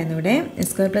പറഞ്ഞിട്ടുണ്ടായിരുന്നു ഇവിടെ എസ്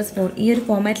സ്ക്വയർ പ്ലസ് 4 ഈ ഒരു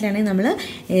ഫോമാറ്റിലാണെങ്കിൽ നമ്മൾ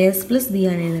എ എസ് പ്ലസ് ബി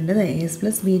ആണ് എഴുതേണ്ടത്. A S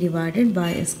plus B divided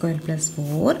by S square plus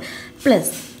 4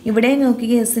 plus ഇവിടെ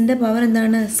നോക്കിക്കുക എസിൻ്റെ പവർ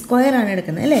എന്താണ്? സ്ക്വയർ ആണ്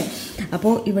എടുക്കുന്നത് അല്ലേ?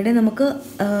 അപ്പോൾ ഇവിടെ നമുക്ക്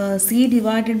C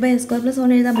divided by S square plus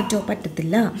 1 എഴുതാൻ പറ്റുമോ?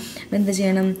 പറ്റത്തില്ല. അപ്പോൾ എന്ത്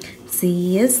ചെയ്യണം? സി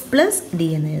എസ് പ്ലസ് ഡി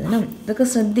എന്ന് എഴുതണം. ഇതൊക്കെ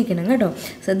ശ്രദ്ധിക്കണം കേട്ടോ.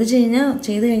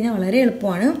 ചെയ്ത് കഴിഞ്ഞാൽ വളരെ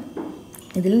എളുപ്പമാണ്.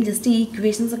 ഇതിൽ ജസ്റ്റ് ഈ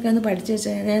ഇക്വേഷൻസ് ഒക്കെ ഒന്ന് പഠിച്ചു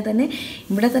വെച്ച് കഴിഞ്ഞാൽ തന്നെ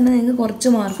ഇവിടെ തന്നെ നിങ്ങൾക്ക് കുറച്ച്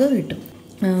മാർക്ക് കിട്ടും.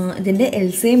 ഇതിൻ്റെ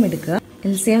LCM എടുക്കുക.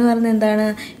 LCM എന്ന് പറയുന്നത് എന്താണ്?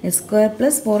 S square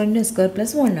plus 4 into S square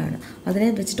plus 1 ആണ്. അതിനെ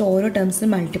വെച്ചിട്ട് ഓരോ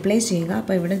ടേംസിലും മൾട്ടിപ്ലൈ ചെയ്യുക.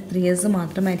 അപ്പോൾ ഇവിടെ 3s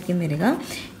മാത്രമായിരിക്കും വരിക.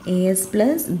 A S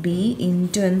plus B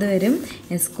into എന്ത് വരും?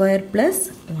 എസ് സ്ക്വയർ പ്ലസ്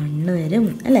 1 വരും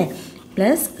അല്ലേ?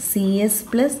 Plus C S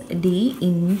plus D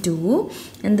into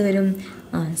എന്ത് വരും?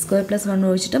 സ്ക്വയർ പ്ലസ് 1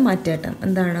 ഒഴിച്ചിട്ട് മാറ്റാം.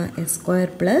 എന്താണ്? എസ് സ്ക്വയർ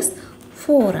പ്ലസ്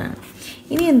 4 ആണ്.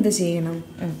 ഇനി എന്ത് ചെയ്യണം?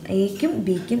 എക്കും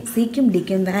ബിക്കും സിക്കും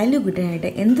ഡിക്കും വാല്യൂ കിട്ടാനായിട്ട്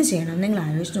എന്ത് ചെയ്യണം നിങ്ങൾ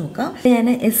ആലോചിച്ച് നോക്കാം. ഞാൻ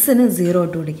എസ്സിന് 0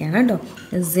 ഇട്ട് കൊടുക്കുകയാണ് കേട്ടോ.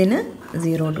 എസ്സിന്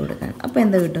 0 ഇട്ട് കൊടുക്കുകയാണ്. അപ്പോൾ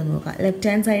എന്ത് കിട്ടുമെന്ന് നോക്കാം. ലെഫ്റ്റ്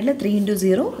ഹാൻഡ് സൈഡിൽ 3 ഇൻറ്റു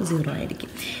 0 0 ആയിരിക്കും.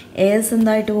 എ എസ്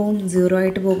എന്തായിട്ട് പോകും? 0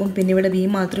 ആയിട്ട് പോകും. പിന്നെ ഇവിടെ ബി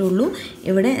മാത്രമേ ഉള്ളൂ.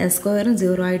 ഇവിടെ എസ് സ്ക്വയറും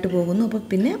 0 ആയിട്ട് പോകുന്നു. അപ്പോൾ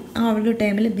പിന്നെ ആ ഒരു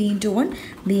ടൈമിൽ ബി ഇൻറ്റു 1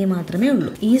 ബി മാത്രമേ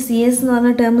ഉള്ളൂ. ഈ സി എസ് എന്ന്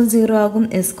പറഞ്ഞ ടേമും 0 ആകും.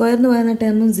 എസ് സ്ക്വയർ എന്ന് പറയുന്ന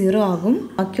ടേമും 0 ആകും.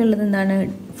 ബാക്കിയുള്ളത് എന്താണ്?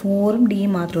 4ഉം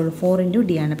ഡിയും മാത്രമേ ഉള്ളൂ. 4 ഇൻറ്റു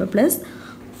ഡി ആണ്. അപ്പോൾ പ്ലസ്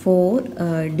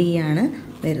 4d ആണ്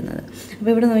വരുന്നത്. അപ്പോൾ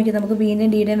ഇവിടെ നോക്കി നമുക്ക്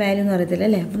ബിൻ്റെയും ഡിയുടെയും വാല്യൂ ഒന്നും അറിയത്തില്ല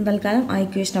അല്ലേ? അപ്പം തൽക്കാലം ആ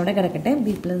ഇക്വേഷൻ അവിടെ കിടക്കട്ടെ.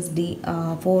 ബി പ്ലസ് ഡി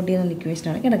 4d എന്നുള്ള ഇക്വേഷൻ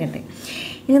അവിടെ കിടക്കട്ടെ.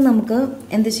 ഇനി നമുക്ക്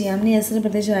എന്ത് ചെയ്യാം? ഇനി എസിന്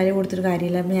പ്രത്യേകിച്ച് വാല്യൂ കൊടുത്തൊരു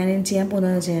കാര്യമില്ല. അപ്പം ഞാൻ ചെയ്യാൻ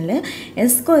പോകുന്നതെന്ന് വെച്ച് കഴിഞ്ഞാൽ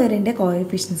എസ് സ്ക്വയറിൻ്റെ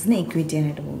കോഎഫിഷ്യൻസിനെ ഇക്വേറ്റ്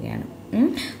ചെയ്യാനായിട്ട് പോവുകയാണ്.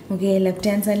 ഓക്കെ,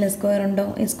 ലെഫ്റ്റ് ഹാൻഡ് സൈഡിൽ എസ് സ്ക്വയർ ഉണ്ടോ?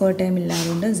 എസ് സ്ക്വയർ ടൈം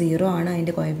ഇല്ലാതുകൊണ്ട് 0 ആണ്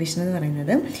അതിൻ്റെ കോഎഫിഷ്യൻ എന്ന്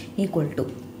പറയുന്നത്. ഈക്വൽ ടു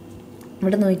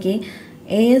ഇവിടെ നോക്കി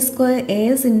A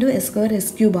S into S square S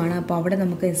cube ആണ്. അപ്പോൾ അവിടെ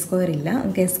നമുക്ക് എസ് സ്ക്വയർ ഇല്ല.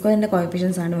 നമുക്ക് എസ് സ്ക്വയറിൻ്റെ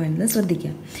കോഎഫിഷ്യൻസ് ആണ് വേണ്ടത്.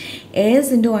 ശ്രദ്ധിക്കാം. എ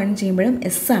എസ് ഇൻറ്റു 1 ചെയ്യുമ്പോഴും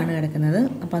എസ് ആണ് കിടക്കുന്നത്.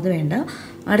 അപ്പോൾ അത് വേണ്ട.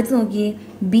 അടുത്ത് നോക്കിയേ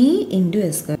ബി ഇൻറ്റു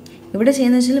എസ് സ്ക്വയർ. ഇവിടെ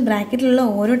ചെയ്യുന്നത് വെച്ചാൽ ബ്രാക്കറ്റിലുള്ള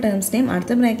ഓരോ ടേംസിനെയും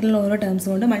അടുത്ത ബ്രാക്കറ്റിലുള്ള ഓരോ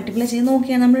ടേംസും കൊണ്ട് മൾട്ടിപ്ലൈ ചെയ്ത്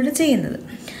നോക്കിയാണ് നമ്മളിവിടെ ചെയ്യുന്നത്.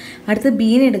 അടുത്ത്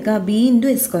ബീനെ എടുക്കുക. B into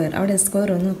S square. അവിടെ എസ് സ്ക്വയർ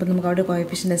വന്നു. അപ്പോൾ നമുക്ക് അവിടെ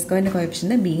കോഎഫിഷ്യൻ്റ് എസ് സ്ക്വയറിൻ്റെ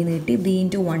കോഎഫിഷ്യൻ്റ് ബി എന്ന് കിട്ടി. ബി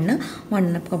ഇൻറ്റു 1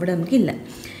 അപ്പോൾ അവിടെ നമുക്കില്ല.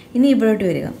 ഇനി ഇവിടോട്ട്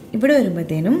വരിക. ഇവിടെ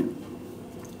വരുമ്പോഴത്തേനും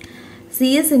C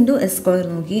S into S square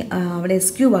നോക്കി അവിടെ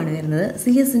എസ് ക്യൂബ് ആണ് വരുന്നത്.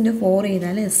 സി എസ് ഇൻറ്റു 4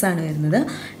 ചെയ്താൽ എസ് ആണ് വരുന്നത്.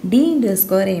 ഡി ഇൻറ്റു എസ്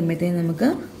സ്ക്വയർ ചെയ്യുമ്പോഴത്തേക്കും നമുക്ക്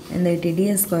എന്താ കിട്ടി? ഡി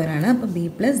എസ് സ്ക്വയർ ആണ്. അപ്പോൾ B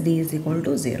plus D is equal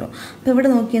to 0. അപ്പോൾ ഇവിടെ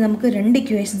നോക്കിയാൽ നമുക്ക് 2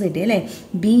 ഇക്വേഷൻസ് കിട്ടി അല്ലേ?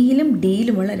 ബിയിലും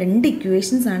ഡിയിലുമുള്ള 2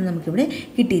 ഇക്വേഷൻസ് ആണ് നമുക്കിവിടെ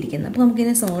കിട്ടിയിരിക്കുന്നത്. അപ്പോൾ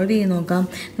നമുക്കിതിനെ സോൾവ് ചെയ്ത് നോക്കാം.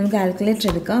 നമുക്ക് കാൽക്കുലേറ്റർ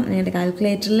എടുക്കാം. നിങ്ങളുടെ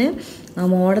കാൽക്കുലേറ്ററിൽ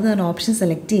മോഡ് എന്ന് പറഞ്ഞ ഓപ്ഷൻ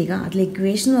സെലക്ട് ചെയ്യുക. അതിൽ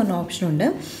ഇക്വേഷൻ എന്ന് പറഞ്ഞ ഓപ്ഷൻ ഉണ്ട്.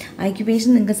 ആ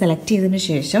ഇക്വേഷൻ നിങ്ങൾക്ക് സെലക്ട് ചെയ്തതിന്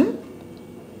ശേഷം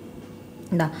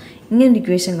ഇങ്ങനൊരു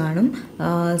ഇക്വേഷൻ കാണും.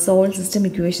 Solve system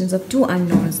equations of 2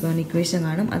 unknowns എന്ന് പറഞ്ഞ ഇക്വേഷൻ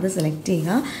കാണും. അത് സെലക്ട്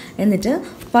ചെയ്യുക. എന്നിട്ട്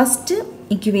ഫസ്റ്റ്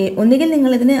ഒന്നുകിൽ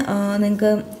നിങ്ങളിതിന്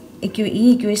നിങ്ങൾക്ക് ഈ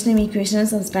ഇക്വേഷനും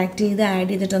സബ്സ്ട്രാക്ട് ചെയ്ത് ആഡ്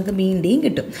ചെയ്തിട്ട് നമുക്ക് ബിയും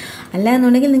കിട്ടും. അല്ല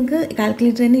എന്നുണ്ടെങ്കിൽ നിങ്ങൾക്ക്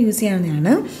കാൽക്കുലേറ്റർ തന്നെ യൂസ്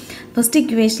ചെയ്യാവുന്നതാണ്. ഫസ്റ്റ്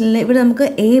ഇക്വേഷനിൽ ഇവിടെ നമുക്ക്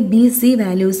എ ബി സി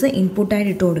വാല്യൂസ്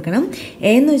ഇൻപുട്ടായിട്ട് ഇട്ട് കൊടുക്കണം.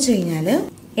 എ എന്ന്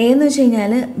വെച്ച്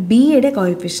കഴിഞ്ഞാൽ ബിയുടെ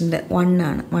കോഎഫിഷ്യൻ്റ് 1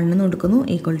 ആണ്. 1 എന്ന് കൊടുക്കുന്നു,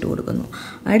 ഈക്വൽ ടു കൊടുക്കുന്നു.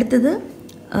 അടുത്തത്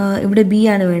ഇവിടെ ബി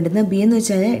ആണ് വേണ്ടുന്നത്. ബി എന്ന്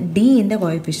വെച്ചാൽ ഡിൻ്റെ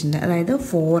കോഎഫിഷ്യൻ്റ് അതായത്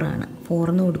 4 ആണ്. 4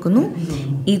 എന്ന് കൊടുക്കുന്നു,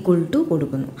 ഈക്വൽ ടു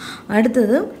കൊടുക്കുന്നു.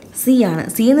 അടുത്തത് സി ആണ്.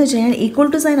 സി എന്ന് വെച്ച് കഴിഞ്ഞാൽ ഈക്വൽ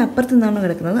ടു സൈൻ അപ്പുറത്ത് നിന്നാണ്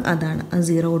കിടക്കുന്നത്. അതാണ്.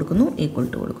 0 കൊടുക്കുന്നു,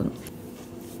 ഈക്വൽ ടു കൊടുക്കുന്നു.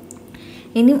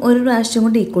 ഇനിയും ഒരു പ്രാവശ്യം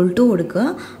കൊണ്ട് ഈക്വൽ ടു കൊടുക്കുക.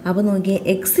 അപ്പോൾ നോക്കിയാൽ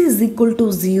എക്സ് ഇസ് ഈക്വൽ ടു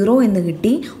 0 എന്ന്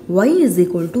കിട്ടി, വൈ ഇസ്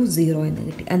ഈക്വൽ ടു 0 എന്ന്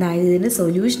കിട്ടി. അതായത് ഇതിൻ്റെ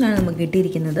സൊല്യൂഷനാണ് നമുക്ക്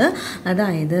കിട്ടിയിരിക്കുന്നത്.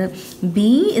 അതായത്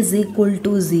B is equal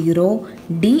to 0,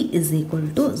 D is equal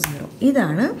to 0.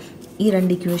 ഇതാണ് ഈ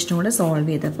 2 ഇക്വേഷനും കൂടെ സോൾവ്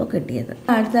ചെയ്തപ്പോൾ കിട്ടിയത്.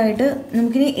 അടുത്തായിട്ട്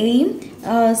നമുക്കിനി എയും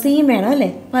സിയും വേണം അല്ലേ?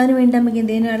 അപ്പോൾ അതിന് വേണ്ടി നമുക്ക്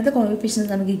എന്ത് ചെയ്യുന്നത്? അടുത്ത കോഎഫിഷ്യൻസ്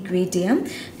നമുക്ക് ഇക്വേറ്റ് ചെയ്യാം.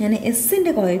 ഞാൻ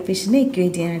എസിൻ്റെ കോഎഫിഷ്യൻ്റ്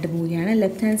ഇക്വേറ്റ് ചെയ്യാനായിട്ട് പോവുകയാണ്.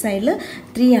 ലെഫ്റ്റ് ഹാൻഡ് സൈഡിൽ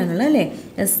 3 ആണല്ലോ അല്ലേ?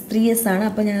 3s ആണ്.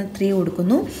 അപ്പോൾ ഞാൻ 3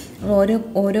 കൊടുക്കുന്നു.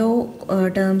 ഓരോ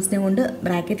ടേംസിനെ കൊണ്ട്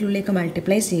ബ്രാക്കറ്റിനുള്ളിലേക്ക്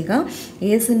മൾട്ടിപ്ലൈ ചെയ്യുക.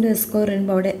 A S into S square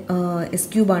വരുമ്പോൾ അവിടെ എസ്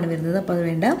ക്യൂബാണ് വരുന്നത്. അപ്പോൾ അത്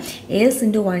വേണ്ട. എ എസ്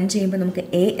ഇൻറ്റു 1 ചെയ്യുമ്പോൾ നമുക്ക്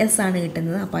എ എസ് ആണ്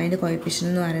കിട്ടുന്നത്. അപ്പോൾ അതിൻ്റെ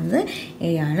കോഎഫിഷ്യൻ്റ് എന്ന് പറയുന്നത്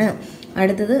എ ആണ്.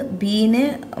 അടുത്തത് ബീനെ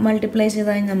മൾട്ടിപ്ലൈ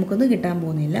ചെയ്താൽ നമുക്കൊന്നും കിട്ടാൻ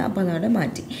പോകുന്നില്ല. അപ്പോൾ അതവിടെ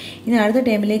മാറ്റി. ഇനി അടുത്ത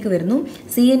ടേമിലേക്ക് വരുന്നു.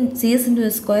 C S into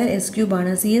S square S cube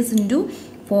ആണ്. സി എസ് ഇൻറ്റു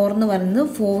 4 എന്ന് പറയുന്നത്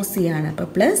 4c ആണ്. അപ്പോൾ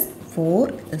പ്ലസ്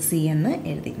 4c എന്ന്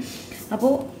എഴുതി.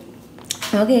 അപ്പോൾ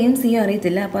നമുക്ക് എയും സിയും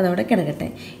അറിയത്തില്ല. അപ്പോൾ അതവിടെ കിടക്കട്ടെ.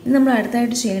 ഇനി നമ്മൾ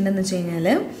അടുത്തായിട്ട് ചെയ്യേണ്ടതെന്ന് വെച്ച് കഴിഞ്ഞാൽ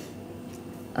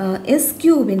എസ്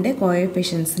ക്യൂബിൻ്റെ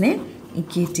കോഎഫിഷ്യൻസിനെ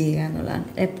ഇക്വേറ്റ് ചെയ്യുക എന്നുള്ളതാണ്.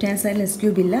 ലെഫ്റ്റ് ഹാൻഡ് സൈഡിൽ എസ്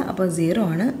ക്യൂബ് ഇല്ല. അപ്പോൾ 0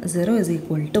 ആണ്. 0 ഇസ്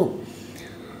ഈക്വൽ ടു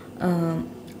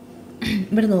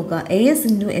ഇവിടെ നോക്കുക. A S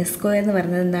into S square എന്ന്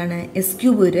പറയുന്നത് എന്താണ്? എസ്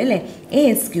ക്യൂബ് വരും അല്ലേ? A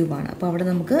S ക്യൂബാണ്. അപ്പോൾ അവിടെ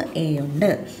നമുക്ക് എ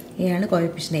ഉണ്ട്. എ ആണ്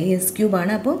കോഎഫിഷ്യൻ്റ്. A S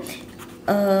ക്യൂബാണ്. അപ്പോൾ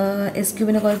എസ്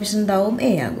ക്യൂബിൻ്റെ കോഎഫിഷ്യൻ്റ് എന്താവും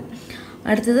എ ആകും.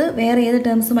 അടുത്തത് വേറെ ഏത്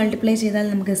ടേംസ് മൾട്ടിപ്ലൈ ചെയ്താൽ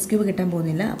നമുക്ക് എസ് ക്യൂബ് കിട്ടാൻ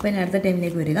പോകുന്നില്ല. അപ്പോൾ ഇനി അടുത്ത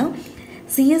ടൈമിലേക്ക് വരിക.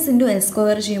 C S into S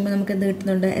square ചെയ്യുമ്പോൾ നമുക്ക് എന്ത്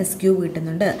കിട്ടുന്നുണ്ട്? എസ് ക്യൂബ്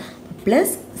കിട്ടുന്നുണ്ട്.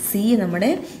 പ്ലസ് സി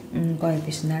നമ്മുടെ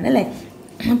കോഎഫിഷ്യൻ്റ് ആണ് അല്ലേ.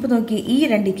 അപ്പോൾ നോക്കി ഈ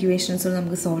രണ്ട് ഇക്വേഷൻസും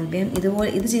നമുക്ക് സോൾവ് ചെയ്യാം.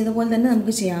 ഇത് ചെയ്ത പോലെ തന്നെ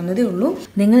നമുക്ക് ചെയ്യാവുന്നതേ ഉള്ളൂ.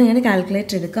 നിങ്ങൾ ഇങ്ങനെ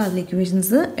കാൽക്കുലേറ്റർ എടുക്കുക, അതിൽ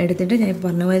ഇക്വേഷൻസ് എടുത്തിട്ട് ഞാൻ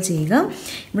പറഞ്ഞ പോലെ ചെയ്യുക.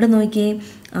 ഇവിടെ നോക്കിയേ,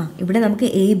 ഇവിടെ നമുക്ക്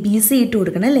എ ബി സി ഇട്ട്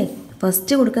കൊടുക്കണം അല്ലേ.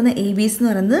 ഫസ്റ്റ് കൊടുക്കുന്ന എ ബി സി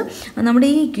എന്ന് പറയുന്നത് നമ്മുടെ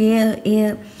ഈ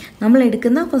നമ്മൾ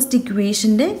എടുക്കുന്ന ഫസ്റ്റ്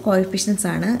ഇക്വേഷൻ്റെ കോഎഫിഷ്യൻസ്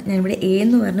ആണ്. ഞാനിവിടെ എ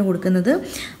എന്ന് പറഞ്ഞ് കൊടുക്കുന്നത്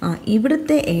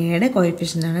ഇവിടുത്തെ എയുടെ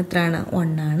കോഎഫിഷ്യൻ്റ് ആണ്. എത്രയാണ്?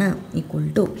 1 ആണ്. ഈക്വൽ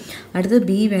ടു അടുത്തത്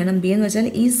ബി വേണം. ബി എന്ന് വെച്ചാൽ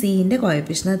ഈ സിൻ്റെ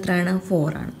കോഎഫിഷ്യൻ്റ് എത്രയാണ്?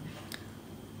 4 ആണ്.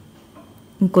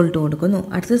 ഈക്വൽ ടു കൊടുക്കുന്നു.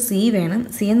 അടുത്തത് സി വേണം.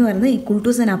 സി എന്ന് പറയുന്നത് ഈക്വൽ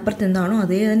ടു സൈൻ അപ്പുറത്ത് എന്താണോ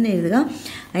അതേ തന്നെ എഴുതുക.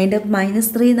 അതിൻ്റെ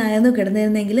 -3 എന്നായിരുന്നു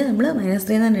കിടന്നിരുന്നെങ്കിൽ നമ്മൾ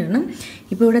 -3 തന്നെ ഇടണം.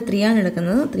 ഇപ്പോൾ ഇവിടെ 3 ആണ്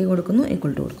എടുക്കുന്നത്. 3 കൊടുക്കുന്നു,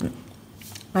 ഈക്വൽ ടു കൊടുക്കുന്നു.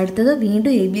 അടുത്തത്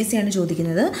വീണ്ടും എ ബി സി ആണ്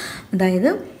ചോദിക്കുന്നത്. അതായത്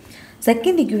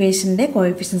സെക്കൻഡ് ഇക്വേഷൻ്റെ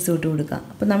കോഎഫിഷ്യൻസ് ഇട്ട് കൊടുക്കുക.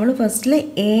 അപ്പോൾ നമ്മൾ ഫസ്റ്റിൽ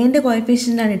എൻ്റെ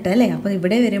കോഎഫിഷ്യൻ്റാണ് ഇട്ടത് അല്ലേ. അപ്പോൾ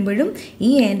ഇവിടെ വരുമ്പോഴും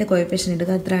ഈ എൻ്റെ കോഎഫിഷ്യൻ്റ്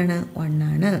ഇടുക. എത്രയാണ്? 1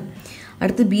 ആണ്.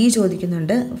 അടുത്ത് ബി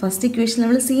ചോദിക്കുന്നുണ്ട്. ഫസ്റ്റ് ഇക്വേഷൻ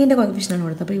നമ്മൾ സിൻ്റെ കോഎഫിഷ്യൻ്റാണ്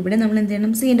കൊടുത്തത്. അപ്പോൾ ഇവിടെ നമ്മൾ എന്ത്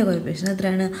ചെയ്യണം? സിൻ്റെ കോഎഫിഷ്യൻ്റ്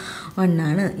എത്രയാണ്? 1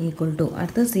 ആണ്. ഈക്വൽ ടു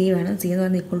അടുത്ത് സി വേണം. സി എന്ന്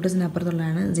പറയുന്നത് ഈക്വൽ ടു സിന്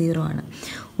അപ്പുറത്തുള്ളതാണ്, 0 ആണ്.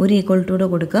 ഒരു ഈക്വൽ ടു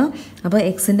കൊടുക്കുക. അപ്പോൾ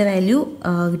എക്സിൻ്റെ വാല്യൂ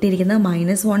കിട്ടിയിരിക്കുന്നത്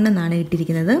 -1 എന്നാണ്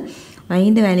കിട്ടിയിരിക്കുന്നത്.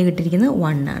 വൈൻ്റെ വാല്യൂ കിട്ടിയിരിക്കുന്നത്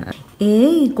 1 ആണ്. എ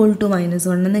ഈക്വൽ ടു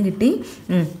 -1 എന്ന് കിട്ടി.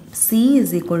 സി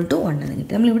ഇസ് ഈക്വൽ ടു 1 എന്ന്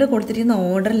കിട്ടി. നമ്മളിവിടെ കൊടുത്തിരിക്കുന്ന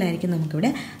ഓർഡറിലായിരിക്കും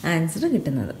നമുക്കിവിടെ ആൻസർ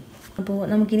കിട്ടുന്നത്. അപ്പോൾ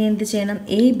നമുക്കിനി എന്ത് ചെയ്യണം?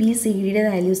 എ ബി സി ഡിയുടെ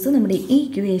വാല്യൂസ് നമ്മുടെ ഈ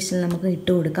ഇക്വേഷനിൽ നമുക്ക് ഇട്ട്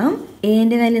കൊടുക്കാം.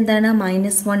 എൻ്റെ വാല്യൂ എന്താണ്?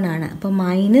 -1 ആണ്. അപ്പോൾ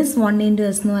 -1 ഇൻറ്റു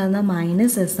എസ് എന്ന്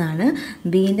പറയുന്നത് -s ആണ്.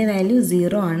 ബിൻ്റെ വാല്യൂ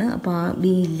 0 ആണ്. അപ്പോൾ ആ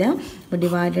ബി ഇല്ല. അപ്പോൾ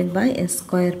divided by S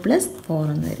square plus 4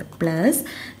 എന്ന് വരും. പ്ലസ്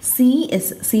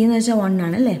സി എന്ന് വെച്ചാൽ 1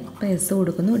 ആണ് അല്ലേ. അപ്പോൾ എസ്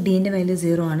കൊടുക്കുന്നു. ഡിൻ്റെ വാല്യൂ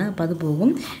 0 ആണ്. അപ്പോൾ അത്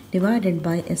പോകും. Divided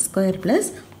by S square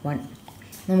plus 1.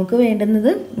 നമുക്ക് വേണ്ടുന്നത്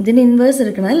ഇതിന് ഇൻവേഴ്സ്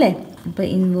എടുക്കണം അല്ലേ. അപ്പോൾ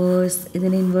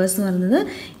ഇതിന് ഇൻവേഴ്സ് എന്ന് പറയുന്നത്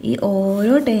ഈ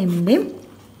ഓരോ ടൈമിൻ്റെയും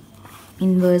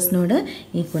ഇൻവേഴ്സിനോട്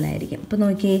ഈക്വൽ ആയിരിക്കും. അപ്പോൾ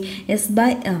നോക്കിയേ,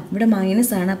 ഇവിടെ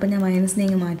മൈനസ് ആണ്. അപ്പോൾ ഞാൻ മൈനസിനെ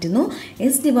ഇങ്ങ് മാറ്റുന്നു.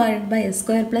 S divided by S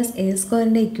square plus A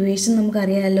സ്ക്വയറിൻ്റെ ഇക്വേഷൻ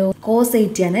നമുക്കറിയാമല്ലോ, cos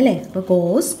 80 ആണ് അല്ലേ. അപ്പോൾ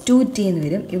cos 2t എന്ന്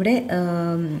വരും. ഇവിടെ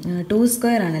 2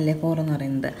 സ്ക്വയർ ആണല്ലേ 4 എന്ന്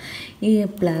പറയുന്നത്. ഈ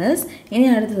പ്ലസ് ഇനി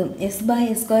അടുത്തത് S by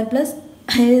S square plus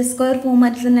A square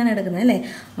ഫോമാറ്റിൽ തന്നെയാണ് എടുക്കുന്നത് അല്ലേ.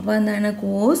 അപ്പോൾ എന്താണ്?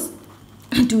 cos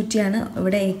 2t ആണ്.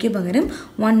 ഇവിടെ എക്ക് പകരം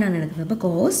 1 ആണ് എടുക്കുന്നത്. അപ്പോൾ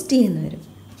cos t എന്ന് വരും.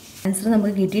 ആൻസർ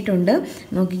നമുക്ക് കിട്ടിയിട്ടുണ്ട്.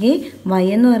 നോക്കിക്കേ, y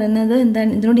എന്ന് പറയുന്നത്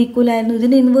എന്താണ്? ഇതിനോട് ഈക്വൽ ആയിരുന്നു.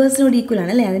 ഇതിൻ്റെ ഇൻവേഴ്സിനോട് ഈക്വൽ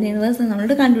ആണ് അല്ലേ. അതിൻ്റെ ഇൻവേഴ്സ്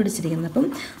നമ്മളോട് കണ്ടുപിടിച്ചിരിക്കുന്നത്. അപ്പം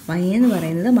y എന്ന്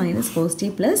പറയുന്നത് -cos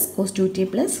t plus cos 2t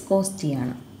plus cos t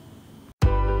ആണ്.